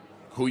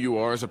who you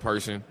are as a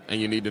person,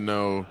 and you need to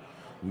know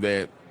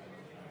that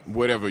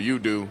whatever you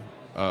do,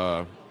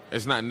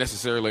 it's not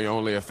necessarily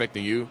only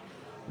affecting you,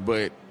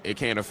 but it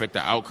can affect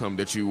the outcome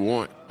that you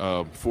want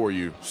for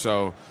you.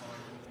 So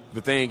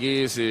the thing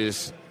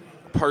is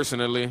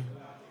personally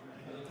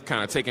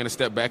kind of taking a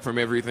step back from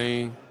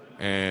everything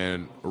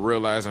and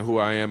realizing who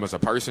I am as a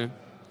person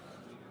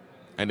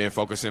and then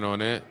focusing on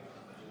that.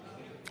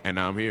 And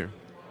now I'm here.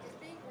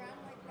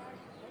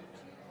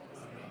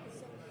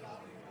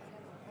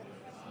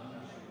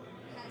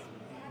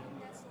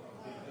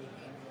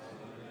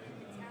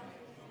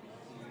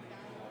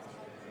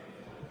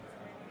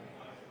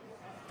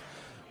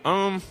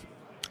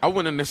 I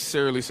wouldn't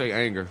necessarily say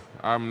anger.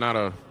 I'm not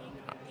a.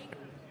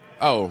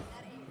 Oh,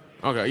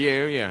 okay,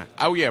 yeah.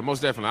 Oh, yeah,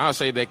 most definitely. I'll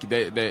say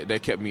that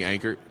kept me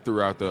anchored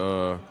throughout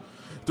the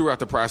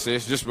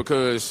process, just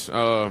because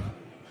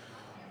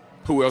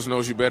who else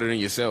knows you better than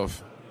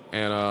yourself,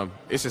 and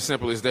it's as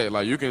simple as that.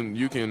 Like you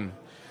can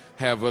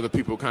have other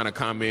people kind of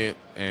comment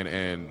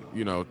and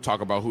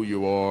talk about who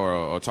you are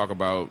or talk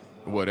about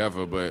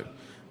whatever, but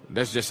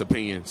that's just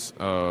opinions.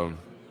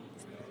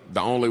 The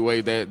only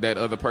way that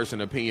other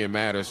person's opinion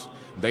matters,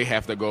 they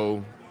have to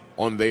go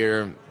on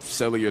their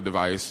cellular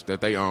device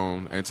that they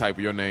own and type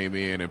your name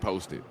in and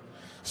post it.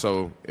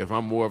 So if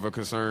I'm more of a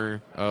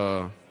concern,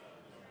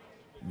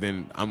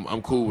 then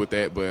I'm cool with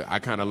that. But I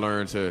kind of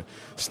learned to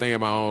stay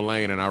in my own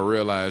lane, and I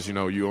realized,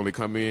 you only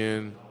come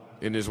in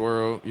this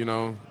world,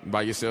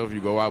 by yourself.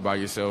 You go out by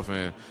yourself,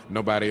 and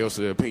nobody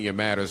else's opinion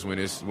matters when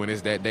it's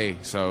that day.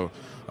 So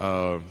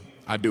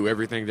I do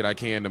everything that I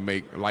can to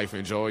make life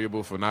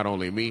enjoyable for not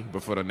only me,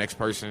 but for the next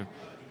person,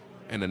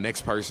 and the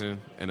next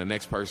person, and the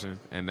next person.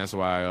 And that's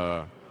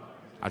why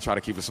I try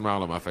to keep a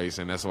smile on my face,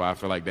 and that's why I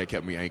feel like that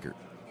kept me anchored.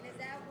 And is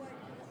that how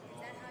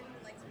you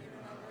would like to be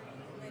remembered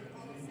when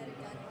all is said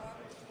and done?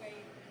 What way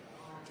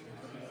you on this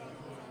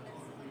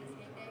game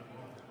day?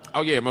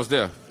 Oh yeah, most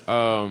def.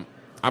 I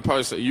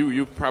probably say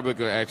you probably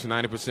could ask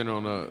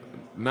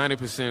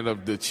 90%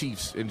 of the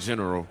Chiefs in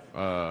general.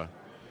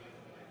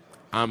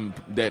 I'm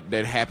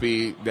that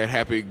happy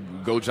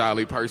go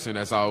jolly person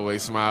that's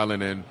always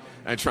smiling and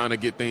trying to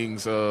get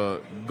things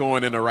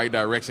going in the right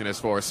direction as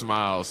far as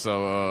smiles.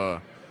 So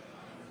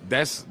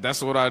that's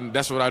what I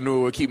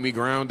knew would keep me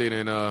grounded,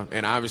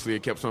 and obviously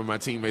it kept some of my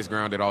teammates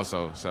grounded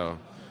also. So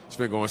it's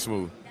been going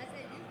smooth.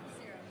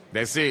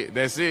 That's it.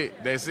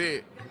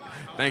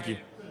 Thank you.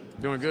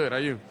 Doing good. How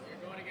are you? You're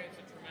going against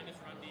a tremendous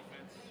run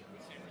defense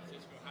with San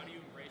Francisco. How do you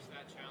embrace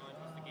that challenge?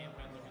 What's the game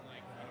plan looking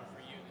like for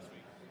you this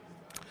week?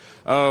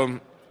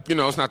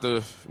 It's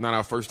not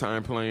our first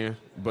time playing,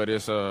 but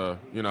it's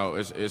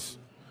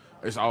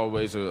it's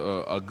always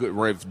a good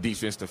ref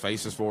defense to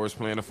face as far as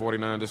playing the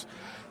 49ers.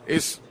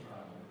 It's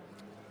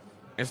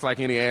like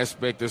any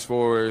aspect as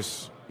far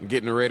as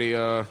getting ready.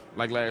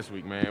 Like last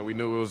week, man, we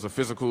knew it was a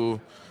physical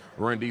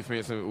run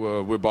defense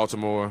with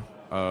Baltimore.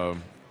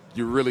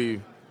 You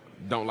really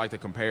don't like to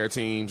compare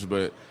teams,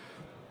 but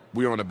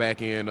we're on the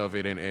back end of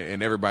it,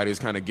 and everybody's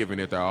kind of giving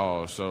it their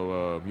all.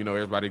 So,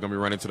 everybody's going to be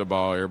running to the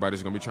ball.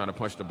 Everybody's going to be trying to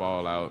punch the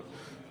ball out.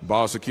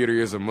 Ball security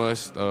is a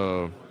must.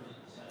 Other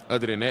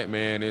than that,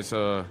 man, it's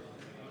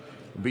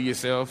be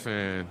yourself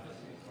and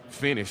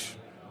finish.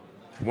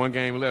 One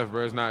game left,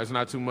 bro. It's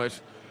not too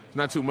much.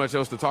 Not too much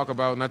else to talk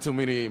about. Not too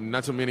many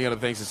other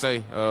things to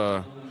say.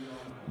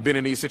 Been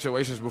in these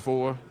situations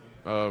before.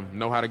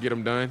 Know how to get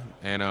them done,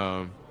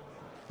 and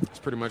that's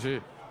pretty much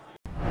it.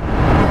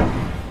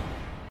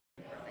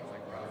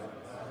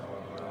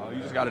 You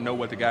just got to know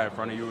what the guy in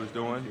front of you is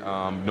doing.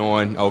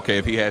 Knowing, okay,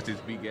 if he has this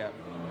B gap,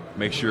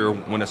 make sure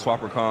when the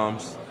swapper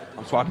comes,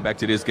 I'm swapping back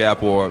to this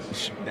gap or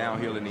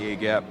downhill in the A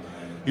gap.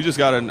 You just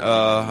got to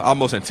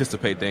almost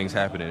anticipate things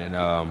happening.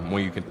 And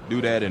when you can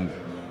do that and,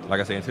 like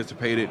I say,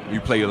 anticipate it,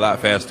 you play a lot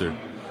faster.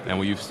 And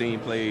when you've seen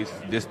plays,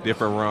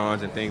 different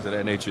runs and things of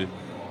that nature,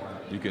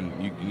 you're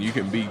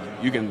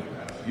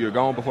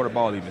gone before the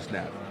ball even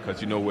snaps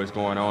because you know what's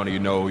going on and you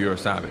know your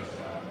assignment.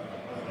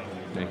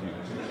 Thank you.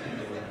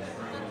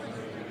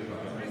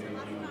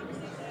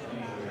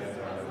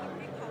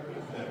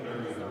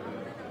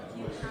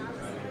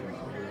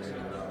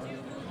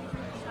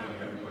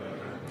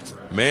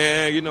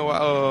 Man,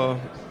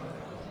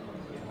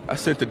 I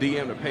sent the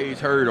DM to Paige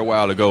Hurd a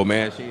while ago,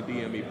 man. She ain't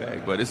DM me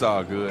back, but it's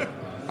all good.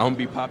 I'm going to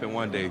be popping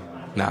one day.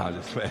 Nah,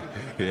 just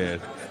yeah.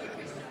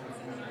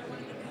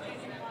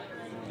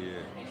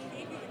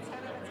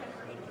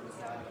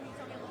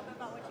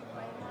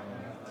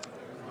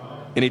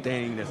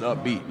 Anything that's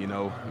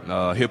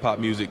upbeat, hip-hop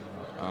music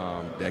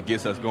that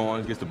gets us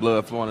going, gets the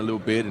blood flowing a little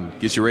bit, and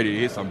gets you ready to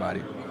hit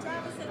somebody.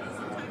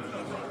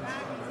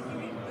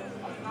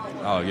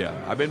 Oh, yeah.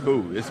 I've been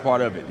booed. It's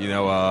part of it.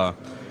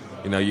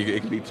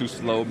 It can be too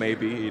slow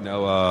maybe.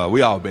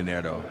 We all been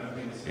there, though.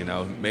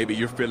 Maybe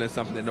you're feeling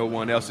something that no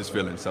one else is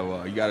feeling.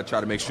 So you got to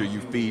try to make sure you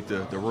feed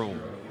the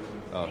room.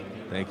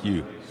 Thank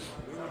you.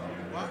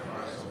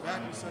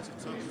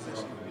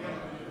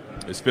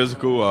 It's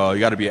physical. You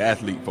got to be an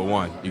athlete, for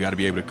one. You got to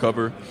be able to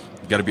cover.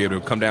 You got to be able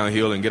to come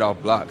downhill and get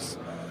off blocks.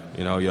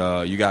 You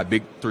got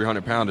big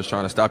 300-pounders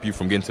trying to stop you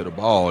from getting to the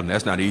ball, and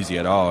that's not easy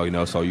at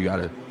all. So you got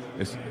to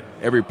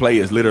every play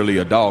is literally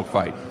a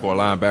dogfight for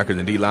linebackers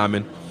and D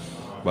linemen.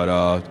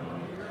 But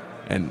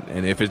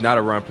and if it's not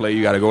a run play,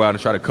 you got to go out and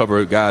try to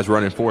cover guys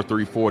running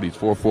 4.3 40s,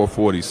 4.4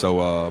 40s.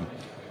 So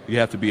you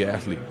have to be an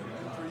athlete. For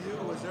you,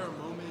 was there a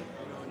moment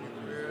in your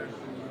career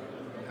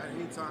at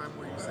any time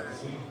where you said,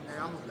 "Hey,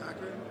 I'm a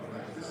backer.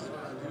 This is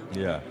what I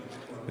do"?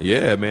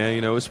 Yeah,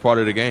 man. It's part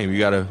of the game. You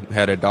got to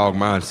have that dog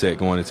mindset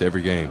going into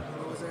every game.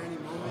 Was there any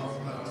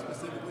moment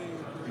specifically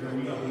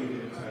in your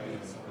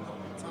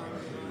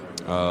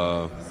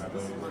career?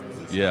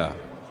 Yeah.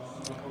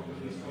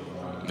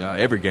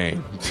 Every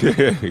game.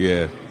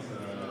 Yeah.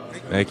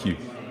 Thank you.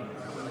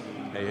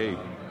 Hey, hey.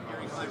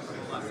 Hearing Clyde from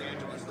the Los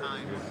Angeles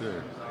Times. Yes,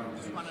 sir.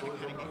 Just wanted to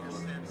kind of get your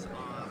sense of,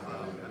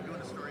 I'm doing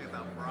a story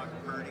about Brock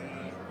Purdy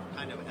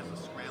kind of as a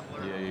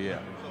scrambler. Yeah.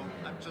 So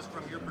just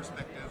from your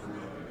perspective,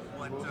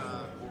 what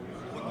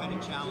kind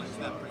of challenge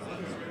that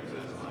presents?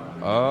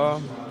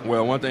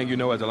 Well, one thing you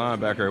know as a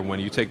linebacker, when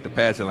you take the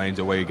passing lanes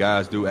away,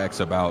 guys do guys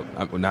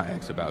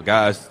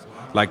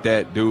like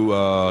that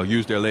do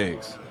use their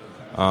legs.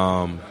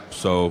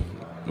 So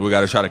we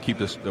got to try to keep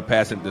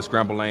the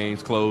scramble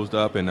lanes closed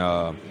up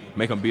and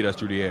make them beat us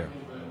through the air.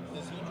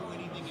 Does he do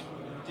anything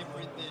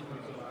different than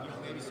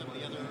maybe some of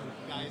the other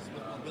guys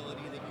with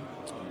mobility that you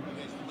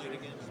guys played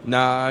against?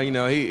 Nah,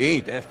 he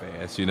ain't that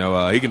fast. He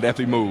can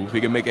definitely move.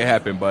 He can make it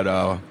happen,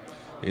 but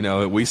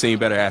we seen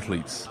better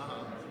athletes.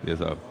 Yeah,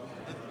 so. And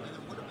then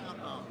what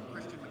about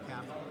Christian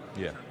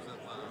McCaffrey? Yeah. In terms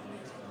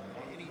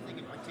of anything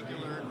in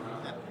particular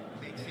that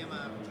makes him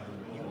a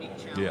unique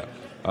challenge?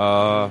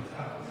 Yeah.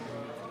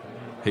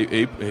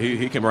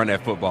 He can run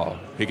that football.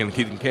 He can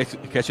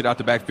catch it out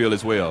the backfield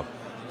as well.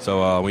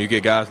 So when you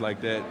get guys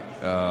like that,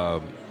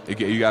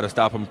 you got to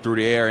stop him through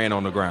the air and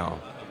on the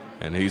ground,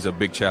 and he's a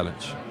big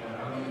challenge. So for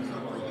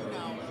you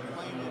now,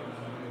 playing it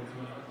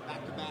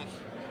back-to-back.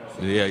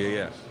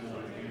 Yeah.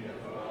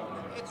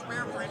 It's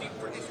rare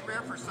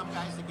for some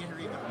guys to get here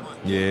even once.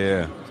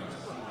 Yeah.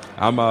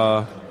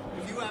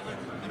 If you have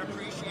an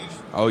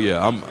appreciation. Oh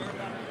yeah,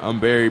 I'm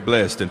very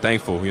blessed and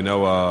thankful.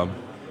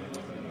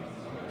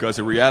 Because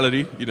in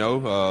reality,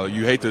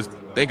 you hate to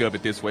think of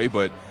it this way,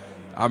 but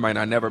I might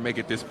not never make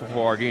it this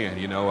far again.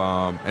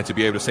 And to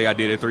be able to say I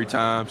did it 3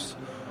 times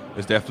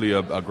is definitely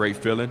a great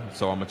feeling.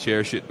 So I'm gonna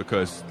cherish it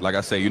because, like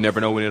I say, you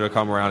never know when it'll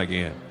come around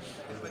again.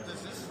 But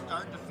does this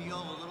start to feel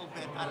a little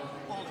bit?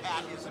 Old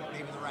hat isn't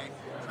maybe the right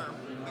term,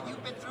 but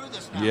you've been through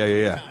this now.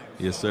 Yeah.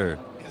 Yes, sir.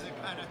 Is it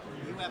kind of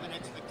you have an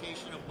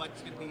expectation of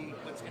what's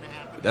going to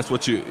happen? That's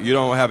what you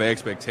don't have an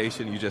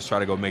expectation. You just try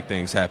to go make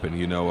things happen.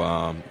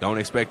 Don't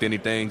expect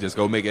anything. Just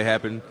go make it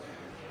happen.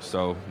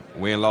 So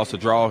win, loss, or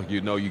draw,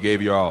 you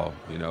gave your all.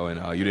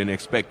 And you didn't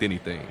expect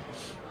anything.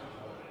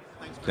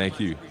 Thank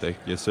you.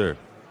 Yes, sir.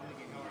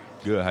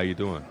 Good. How you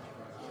doing?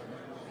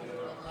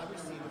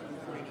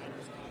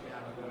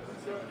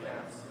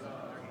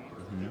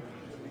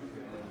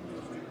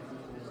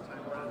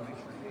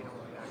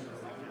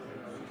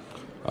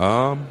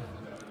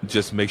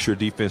 Just make sure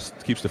defense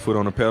keeps the foot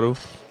on the pedal.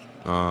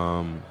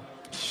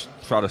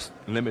 Try to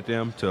limit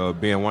them to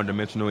being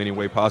one-dimensional any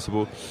way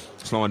possible.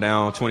 Slowing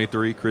down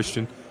 23,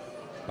 Christian.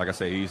 Like I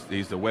say,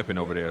 he's the weapon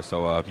over there.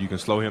 So if you can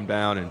slow him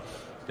down, and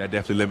that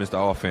definitely limits the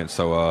offense.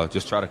 So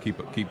just try to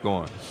keep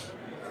going.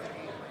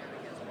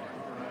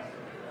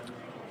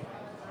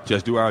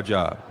 Just do our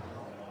job.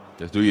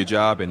 Just do your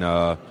job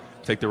and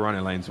take the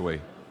running lanes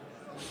away.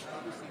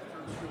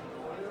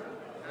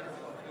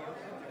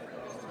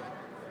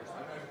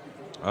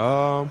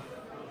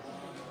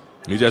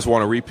 You just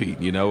want to repeat,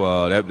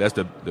 that's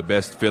the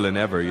best feeling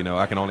ever.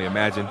 I can only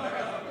imagine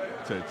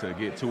to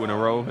get 2 in a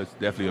row. It's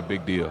definitely a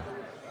big deal.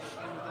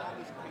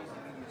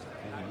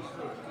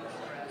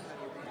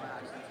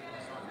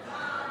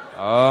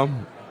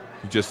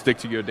 You just stick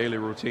to your daily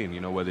routine,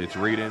 whether it's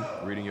reading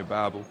your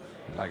Bible,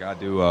 like I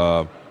do,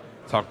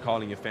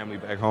 calling your family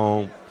back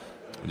home,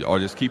 or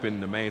just keeping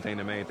the main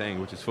thing,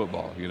 which is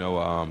football.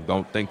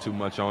 Don't think too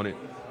much on it.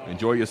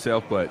 Enjoy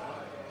yourself, but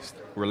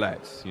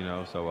relax,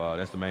 so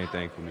that's the main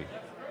thing for me.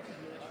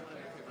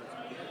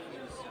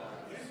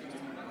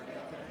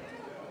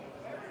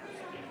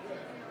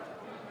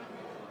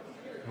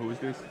 Who is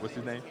this? What's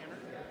his name?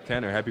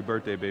 Tanner. Happy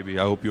birthday, baby.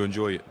 I hope you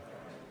enjoy it.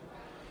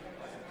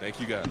 Thank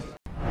you, guys.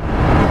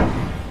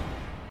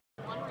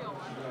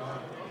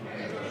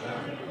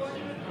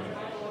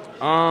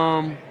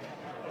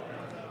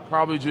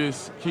 Probably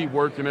just keep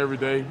working every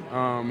day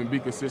and be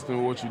consistent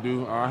with what you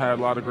do. I had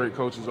a lot of great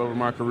coaches over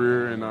my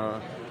career, and I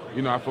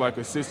feel like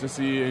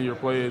consistency in your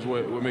play is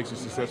what makes you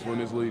successful in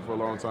this league for a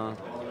long time.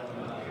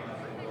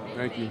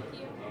 Thank you.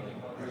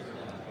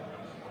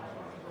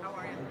 How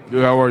are you?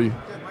 Good, how are you?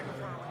 Good. Michael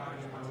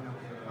Farmer,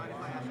 mind if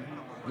I ask you a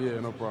couple? Yeah,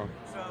 no problem.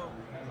 So,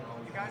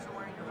 you guys are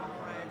wearing your home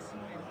Reds,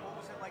 and what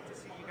was it like to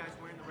see you guys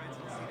wearing the Reds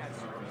and to see that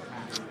Super Bowl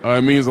patch?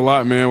 It means a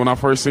lot, man. When I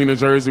first seen the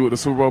jersey with the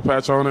Super Bowl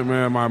patch on it,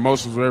 man, my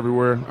emotions were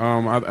everywhere.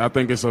 I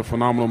think it's a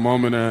phenomenal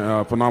moment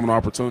and a phenomenal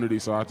opportunity,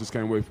 so I just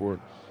can't wait for it.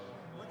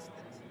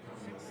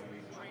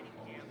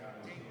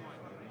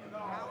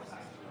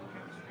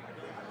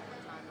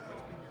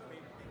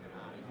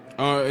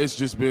 It's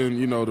just been,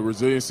 the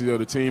resiliency of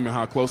the team and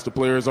how close the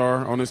players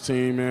are on this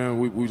team, man.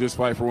 We just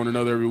fight for one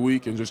another every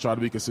week and just try to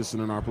be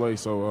consistent in our play.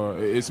 So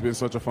it's been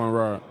such a fun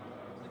ride.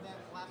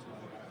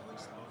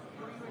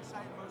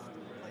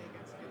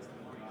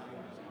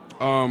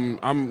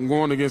 I'm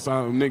going against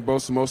Nick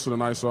Bosa most of the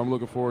night, so I'm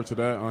looking forward to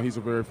that. He's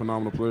a very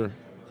phenomenal player.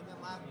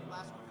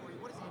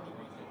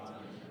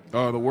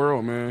 The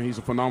world, man. He's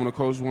a phenomenal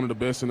coach, one of the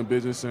best in the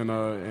business, and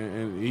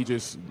he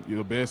just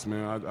the best,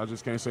 man. I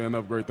just can't say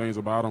enough great things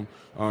about him.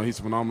 He's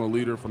a phenomenal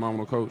leader,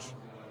 phenomenal coach.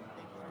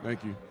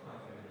 Thank you.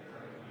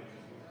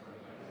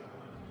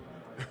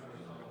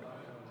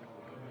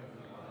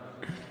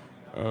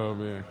 Oh,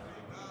 man.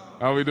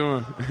 How we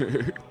doing?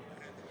 Good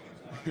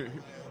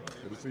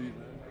to see you.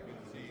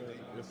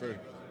 Yes, sir.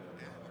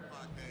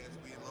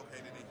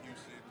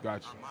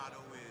 Gotcha. Our motto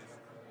is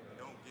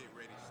don't get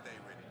ready, stay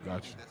ready.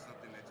 Gotcha. That's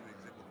something that you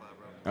exemplify,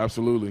 bro.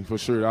 Absolutely, for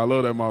sure. I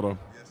love that motto.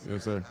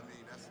 Yes, sir. I mean,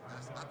 that's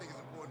I think it's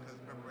important because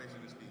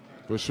preparation is key.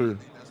 For sure.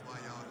 That's why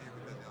y'all here,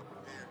 because y'all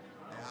prepared.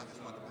 And I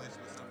just want to bless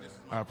you with something. This is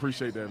I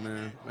appreciate that,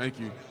 man.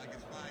 Thank you.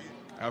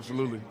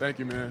 Absolutely. Thank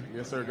you, man.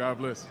 Yes, sir. God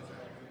bless.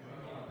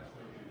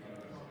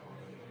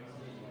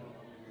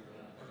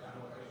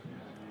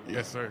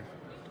 Yes, sir.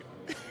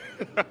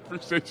 I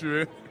appreciate you,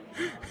 man.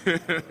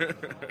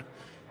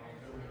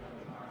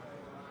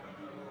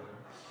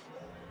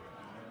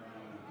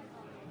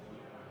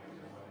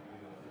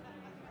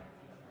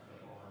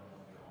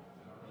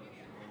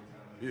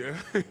 Yeah.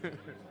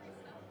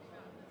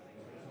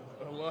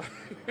 A lot.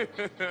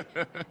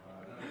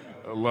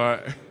 A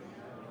lot.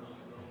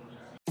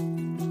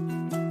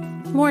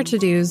 More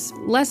to-dos,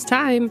 less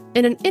time,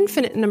 and an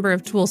infinite number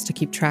of tools to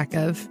keep track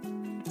of.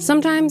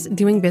 Sometimes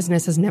doing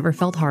business has never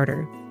felt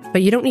harder,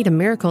 but you don't need a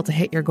miracle to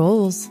hit your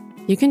goals.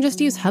 You can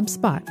just use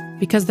HubSpot,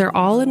 because their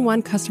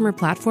all-in-one customer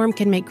platform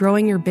can make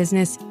growing your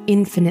business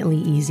infinitely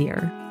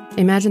easier.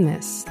 Imagine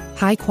this: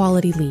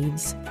 high-quality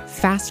leads,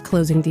 fast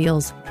closing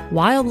deals,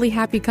 wildly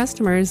happy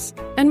customers,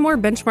 and more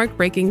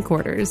benchmark-breaking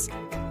quarters.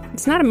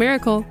 It's not a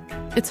miracle,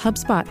 it's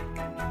HubSpot.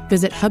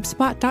 Visit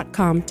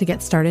HubSpot.com to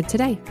get started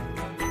today.